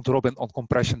a round robin on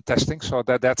compression testing, so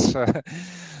that's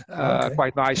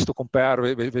quite nice to compare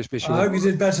with I hope you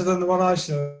did better than the one I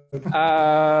showed.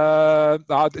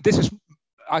 This is,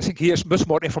 I think here's much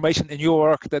more information in your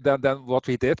work than what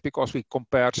we did, because we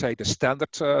compared, say, the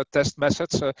standard test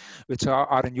methods, which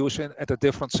are in use at the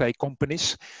different, say,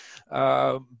 companies,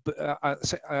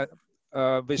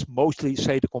 with mostly,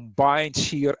 say, the combined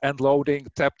shear and loading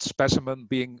tapped specimen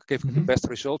being giving the best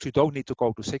results. You don't need to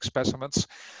go to 6 specimens.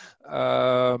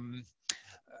 But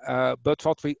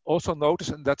what we also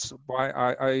noticed, and that's why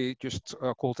I just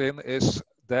called in, is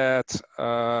that,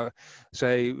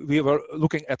 say, we were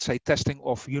looking at, say, testing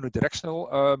of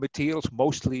unidirectional materials,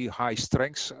 mostly high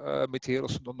strength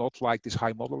materials, not like this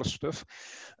high modulus stuff.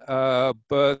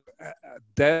 But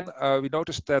then we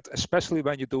noticed that especially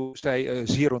when you do, say, a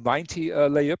 090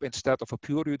 layup instead of a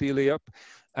pure UD layup,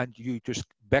 and you just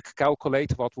back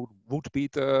calculate what would be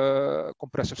the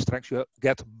compressive strength, you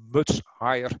get much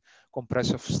higher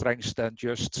compressive strengths than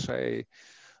just, say,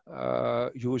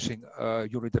 using a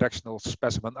unidirectional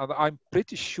specimen. And I'm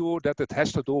pretty sure that it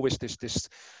has to do with this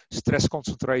stress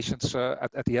concentrations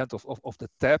at the end of the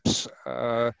taps,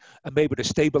 and maybe the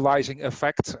stabilizing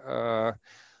effect.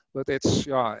 But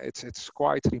it's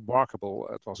quite remarkable.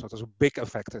 It was a big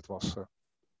effect. It was.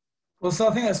 Well, so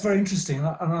I think that's very interesting,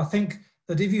 and I think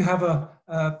that if you have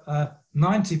a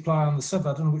 90 ply on the surface,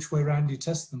 I don't know which way around you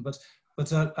test them, but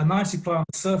a 90 ply on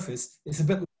the surface, it's a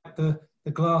bit like the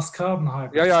glass carbon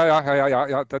hybrid.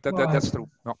 Yeah. That's true.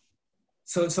 No.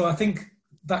 So I think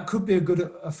that could be a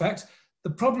good effect.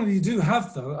 The problem you do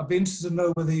have, though, I'd be interested to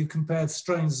know whether you compared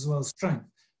strains as well as strength,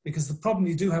 because the problem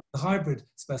you do have with hybrid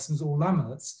specimens or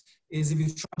laminates is if you're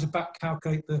trying to back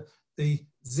calculate the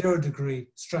 0 degree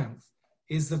strength,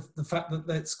 is the fact that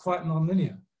it's quite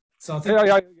non-linear. So I think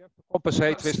you have to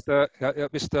compensate with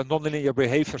the non-linear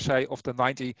behavior, say, of the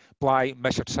 90 ply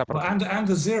measured separately. Well, and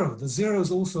the 0. The 0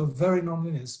 is also very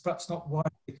non-linear. It's perhaps not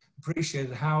widely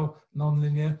appreciated how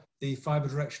non-linear the fibre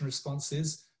direction response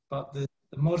is, but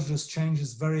the modulus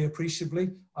changes very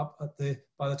appreciably up at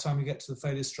by the time you get to the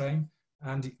failure strain,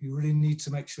 and you really need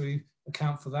to make sure you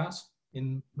account for that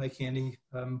in making any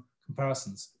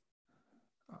comparisons.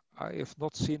 I have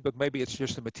not seen, but maybe it's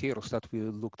just the materials that we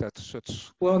looked at.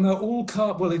 Such. Well, no, all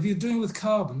carbon. Well, if you're doing with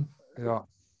carbon, Yeah.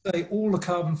 say all the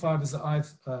carbon fibers that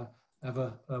I've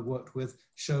ever worked with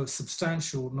show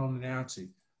substantial nonlinearity,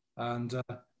 and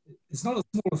it's not a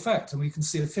small effect, and we can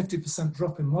see a 50%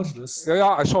 drop in modulus. Yeah,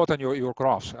 I saw it in your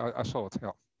graphs. I saw it.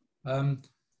 Yeah.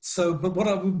 But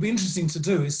what would be interesting to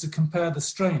do is to compare the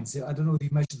strains. I don't know if you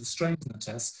measured the strains in the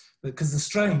test, but because the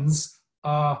strains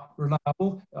are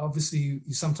reliable. Obviously,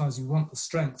 you sometimes you want the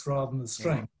strength rather than the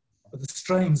strain, but the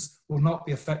strains will not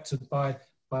be affected by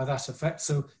that effect.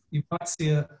 So you might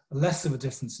see a less of a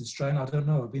difference in strain. I don't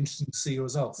know. It'd be interesting to see your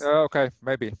results. Okay,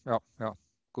 maybe. Yeah.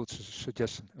 Good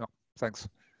suggestion. Yeah. Thanks.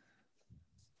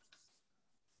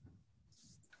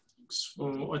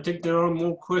 So I think there are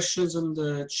more questions in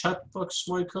the chat box,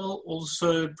 Michael.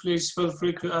 Also, please feel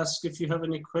free to ask if you have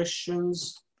any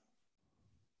questions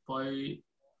by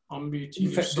unmuting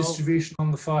defect yourself. Distribution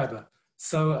on the fiber.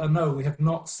 So no, we have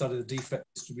not studied the defect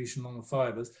distribution on the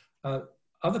fibers.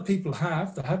 Other people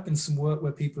have. There have been some work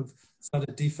where people have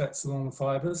studied defects along the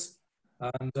fibers,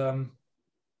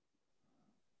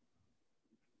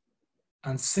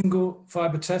 and single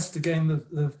fiber test, again,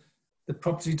 the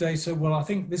property data. Well, I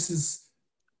think this is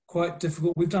quite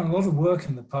difficult. We've done a lot of work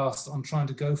in the past on trying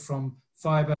to go from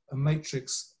fiber and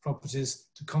matrix properties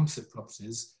to composite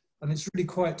properties, and it's really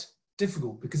quite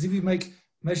difficult because if you make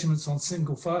measurements on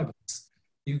single fibers,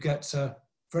 you get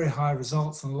very high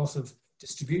results and a lot of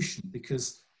distribution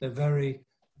because they're the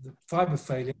fiber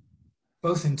failure,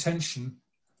 both in tension,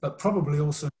 but probably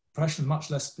also in compression. Much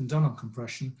less has been done on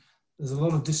compression. There's a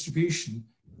lot of distribution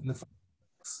in the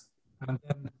fibers. And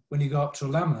then when you go up to a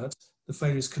laminate, the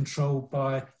failure is controlled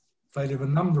by failure of a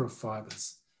number of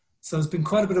fibers. So there's been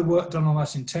quite a bit of work done on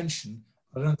that in tension.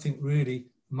 I don't think really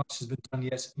much has been done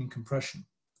yet in compression.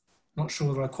 Not sure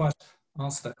whether I quite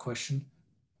answered that question.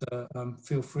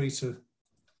 Feel free to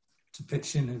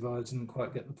pitch in if I didn't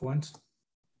quite get the point.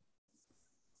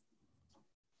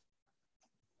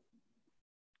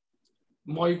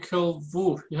 Michael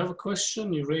Wu, you have a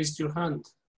question? You raised your hand.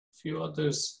 A few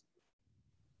others.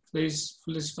 Please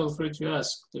feel free to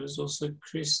ask. There's also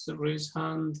Chris that raised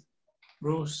hand.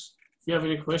 Rose, if you have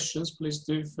any questions, please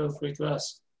do feel free to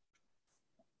ask.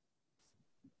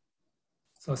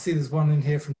 So I see there's one in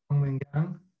here from Dongming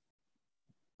Gang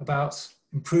about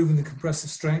improving the compressive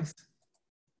strength.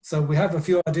 So we have a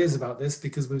few ideas about this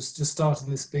because we're just starting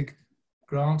this big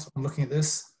grant on looking at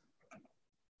this.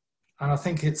 And I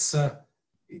think it's,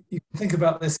 you can think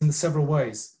about this in several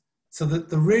ways. So that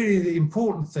the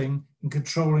important thing in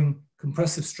controlling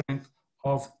compressive strength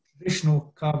of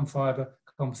traditional carbon fiber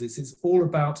composites is all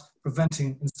about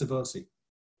preventing instability.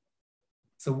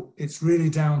 So it's really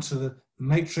down to the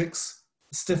matrix,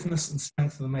 the stiffness and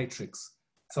strength of the matrix.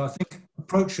 So I think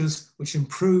approaches which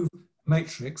improve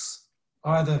matrix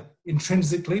either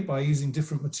intrinsically by using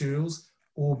different materials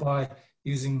or by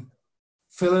using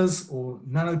fillers or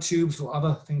nanotubes or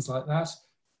other things like that.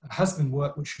 There has been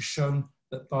work which has shown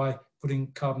that by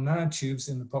putting carbon nanotubes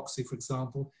in epoxy, for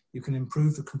example, you can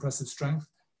improve the compressive strength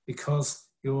because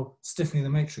you're stiffening the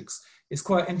matrix. It's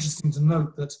quite interesting to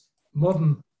note that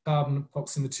modern carbon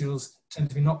epoxy materials tend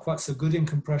to be not quite so good in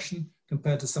compression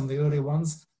compared to some of the earlier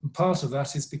ones. And part of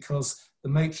that is because the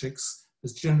matrix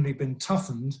has generally been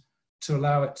toughened to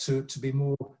allow it to be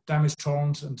more damage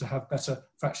tolerant and to have better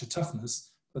fracture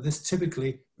toughness. But this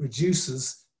typically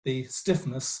reduces the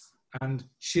stiffness and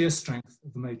shear strength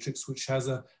of the matrix, which has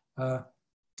a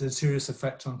deleterious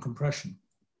effect on compression.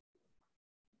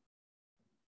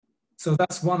 So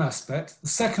that's one aspect. The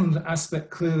second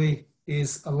aspect clearly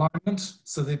is alignment.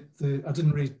 So I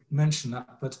didn't really mention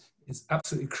that, but it's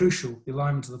absolutely crucial, the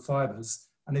alignment of the fibers.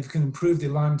 And if you can improve the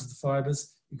alignment of the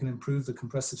fibers, you can improve the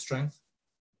compressive strength.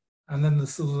 And then the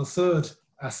third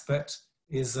aspect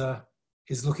is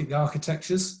looking at the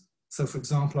architectures. So for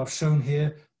example, I've shown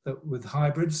here that with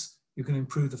hybrids, you can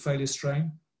improve the failure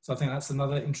strain. So I think that's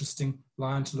another interesting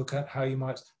line to look at, how you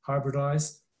might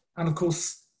hybridize. And of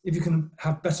course, if you can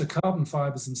have better carbon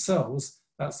fibers themselves,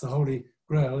 that's the holy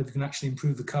grail. If you can actually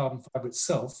improve the carbon fiber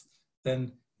itself,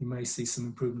 then you may see some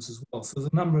improvements as well. So there's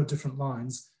a number of different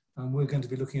lines, and we're going to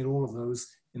be looking at all of those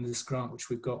in this grant which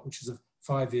we've got, which is a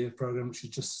 5-year program, which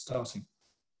is just starting.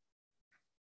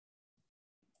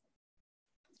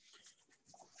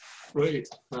 Great.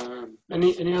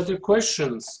 Any other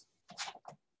questions?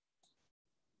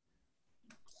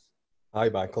 Hi,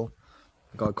 Michael.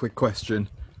 I've got a quick question.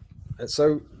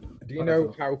 So Do you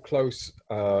know how close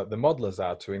the modelers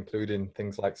are to including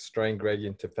things like strain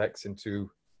gradient effects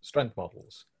into strength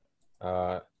models?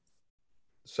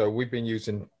 So we've been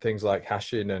using things like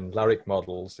Hashing and Lyric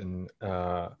models in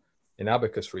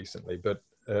ACCIS recently, but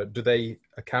do they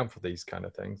account for these kind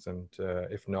of things? And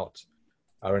if not,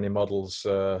 are any models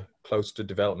close to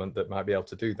development that might be able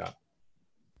to do that?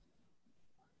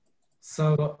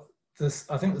 So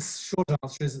I think the short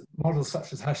answer is that models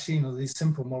such as Hashing or these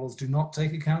simple models do not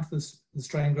take account of the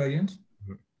strain gradient.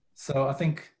 Mm-hmm. So I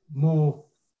think more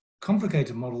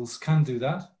complicated models can do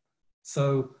that.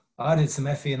 So I did some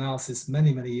FE analysis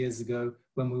many, many years ago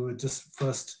when we were just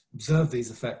first observed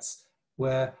these effects,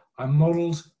 where I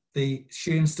modeled the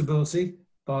shear instability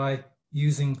by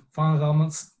using finite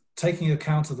elements, taking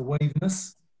account of the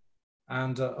waviness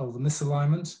and of the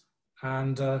misalignment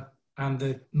and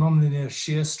the nonlinear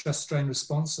shear stress strain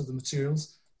response of the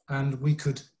materials. And we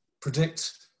could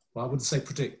predict, well, I wouldn't say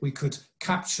predict, we could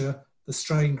capture the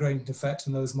strain gradient effect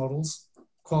in those models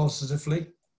qualitatively,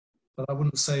 but I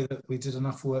wouldn't say that we did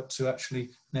enough work to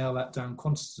actually nail that down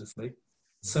quantitatively.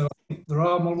 So I think there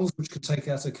are models which could take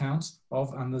that account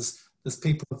of, and there's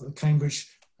people at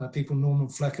Cambridge, people Norman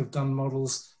Fleck have done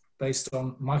models based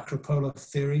on micropolar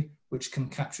theory, which can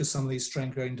capture some of these strain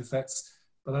gradient effects.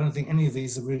 But I don't think any of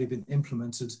these have really been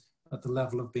implemented at the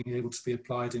level of being able to be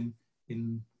applied in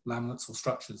laminates or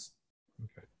structures.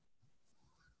 Okay.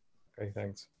 Okay,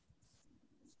 thanks.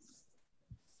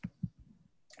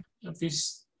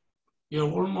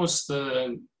 You're almost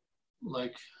in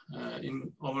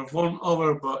over 1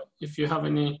 hour, but if you have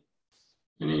any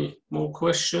more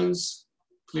questions,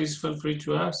 please feel free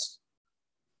to ask.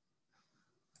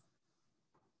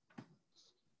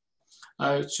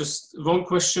 Just one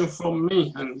question from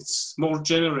me, and it's more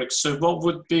generic. So what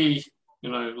would be,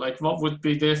 what would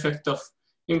be the effect of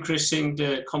increasing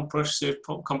the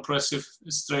compressive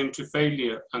strain to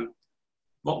failure, and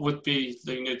what would be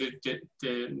the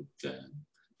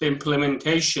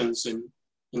implementations in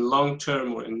long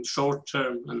term or in short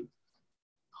term, and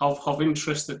how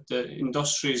interested the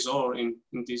industries are in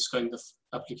these kind of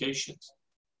applications?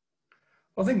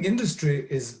 I think industry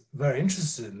is very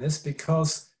interested in this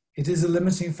because it is a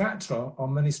limiting factor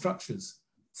on many structures.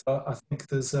 So I think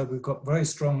we've got very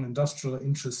strong industrial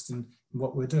interest in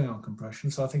what we're doing on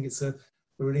compression. So I think it's a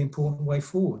really important way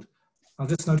forward. I've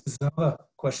just noticed another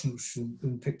question which has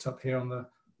been picked up here on the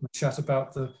chat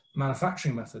about the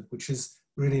manufacturing method, which is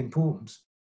really important.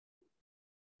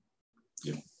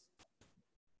 Yeah.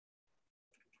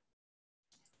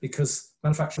 Because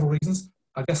manufacturing reasons,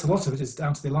 I guess a lot of it is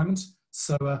down to the alignment.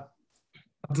 So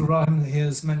Abdul Rahim here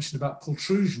has mentioned about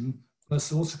pultrusion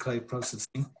versus autoclave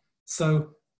processing.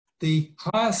 So the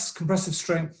highest compressive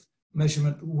strength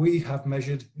measurement we have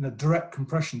measured in a direct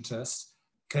compression test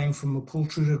came from a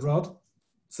pultruded rod.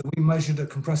 So we measured a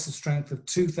compressive strength of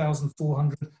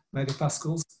 2,400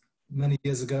 megapascals many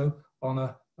years ago on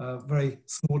a very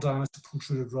small diameter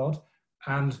pultruded rod.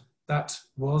 And that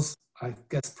was, I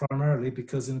guess, primarily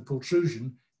because in a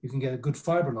pultrusion, you can get a good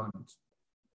fibre alignment.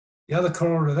 The other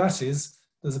corollary of that is,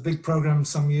 there's a big program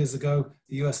some years ago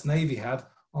the US Navy had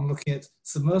on looking at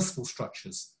submersible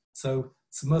structures. So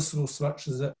submersible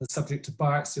structures are subject to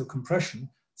biaxial compression.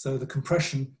 So the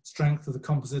compression strength of the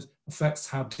composite affects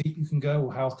how deep you can go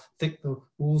or how thick the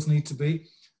walls need to be.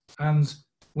 And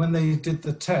when they did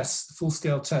the tests, the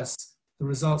full-scale tests, the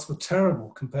results were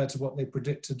terrible compared to what they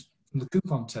predicted from the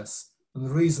coupon tests. And the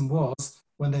reason was,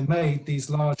 when they made these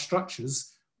large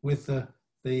structures with the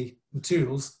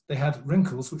materials, they had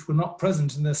wrinkles which were not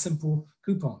present in their simple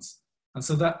coupons. And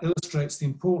so that illustrates the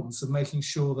importance of making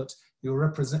sure that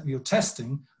you're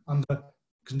testing under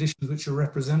conditions which are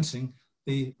representing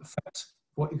the effect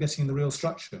of what you're getting in the real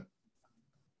structure.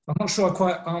 I'm not sure I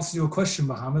quite answered your question,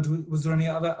 Mohammed. Was there any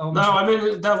other elements? No, I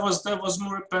mean, that was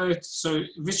more about, so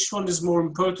which one is more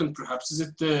important perhaps? Is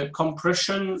it the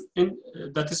compression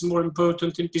that is more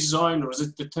important in design, or is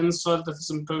it the tensile that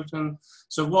is important?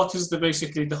 So what is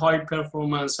basically the high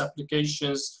performance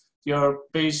applications you're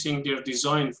basing your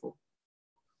design for?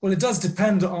 Well, it does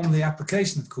depend on the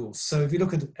application, of course. So if you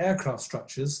look at aircraft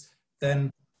structures,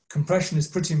 then compression is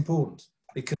pretty important,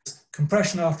 because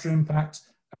compression after impact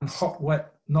and hot,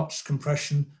 wet, notched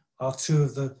compression are two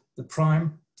of the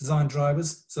prime design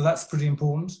drivers. So that's pretty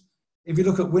important. If you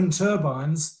look at wind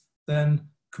turbines, then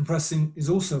compressing is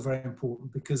also very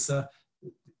important, because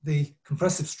the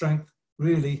compressive strength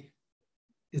really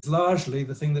is largely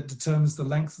the thing that determines the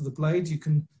length of the blade you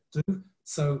can do.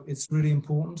 So it's really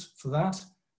important for that.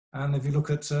 And if you look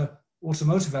at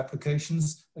automotive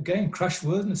applications, again,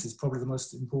 crashworthiness is probably the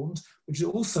most important, which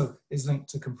also is linked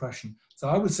to compression. So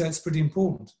I would say it's pretty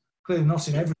important. Clearly not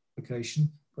in every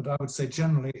application, but I would say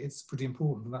generally it's pretty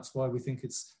important, and that's why we think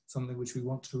it's something which we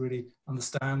want to really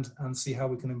understand and see how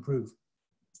we can improve.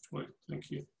 Right,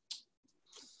 thank you.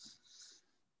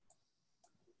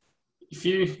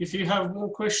 If you have more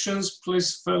questions,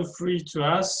 please feel free to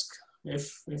ask.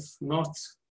 If not,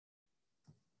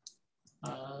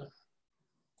 I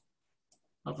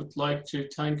would like to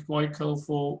thank Michael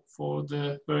for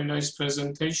the very nice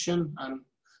presentation and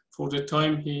for the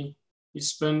time he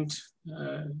spent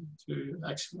to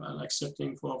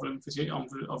accepting for our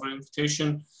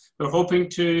invitation. We're hoping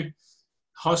to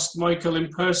host Michael in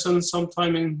person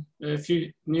sometime in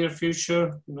near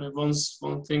future, once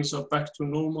things are back to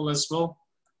normal as well.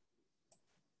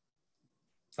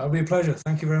 That would be a pleasure.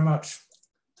 Thank you very much.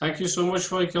 Thank you so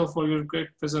much, Michael, for your great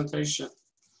presentation.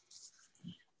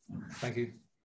 Thank you.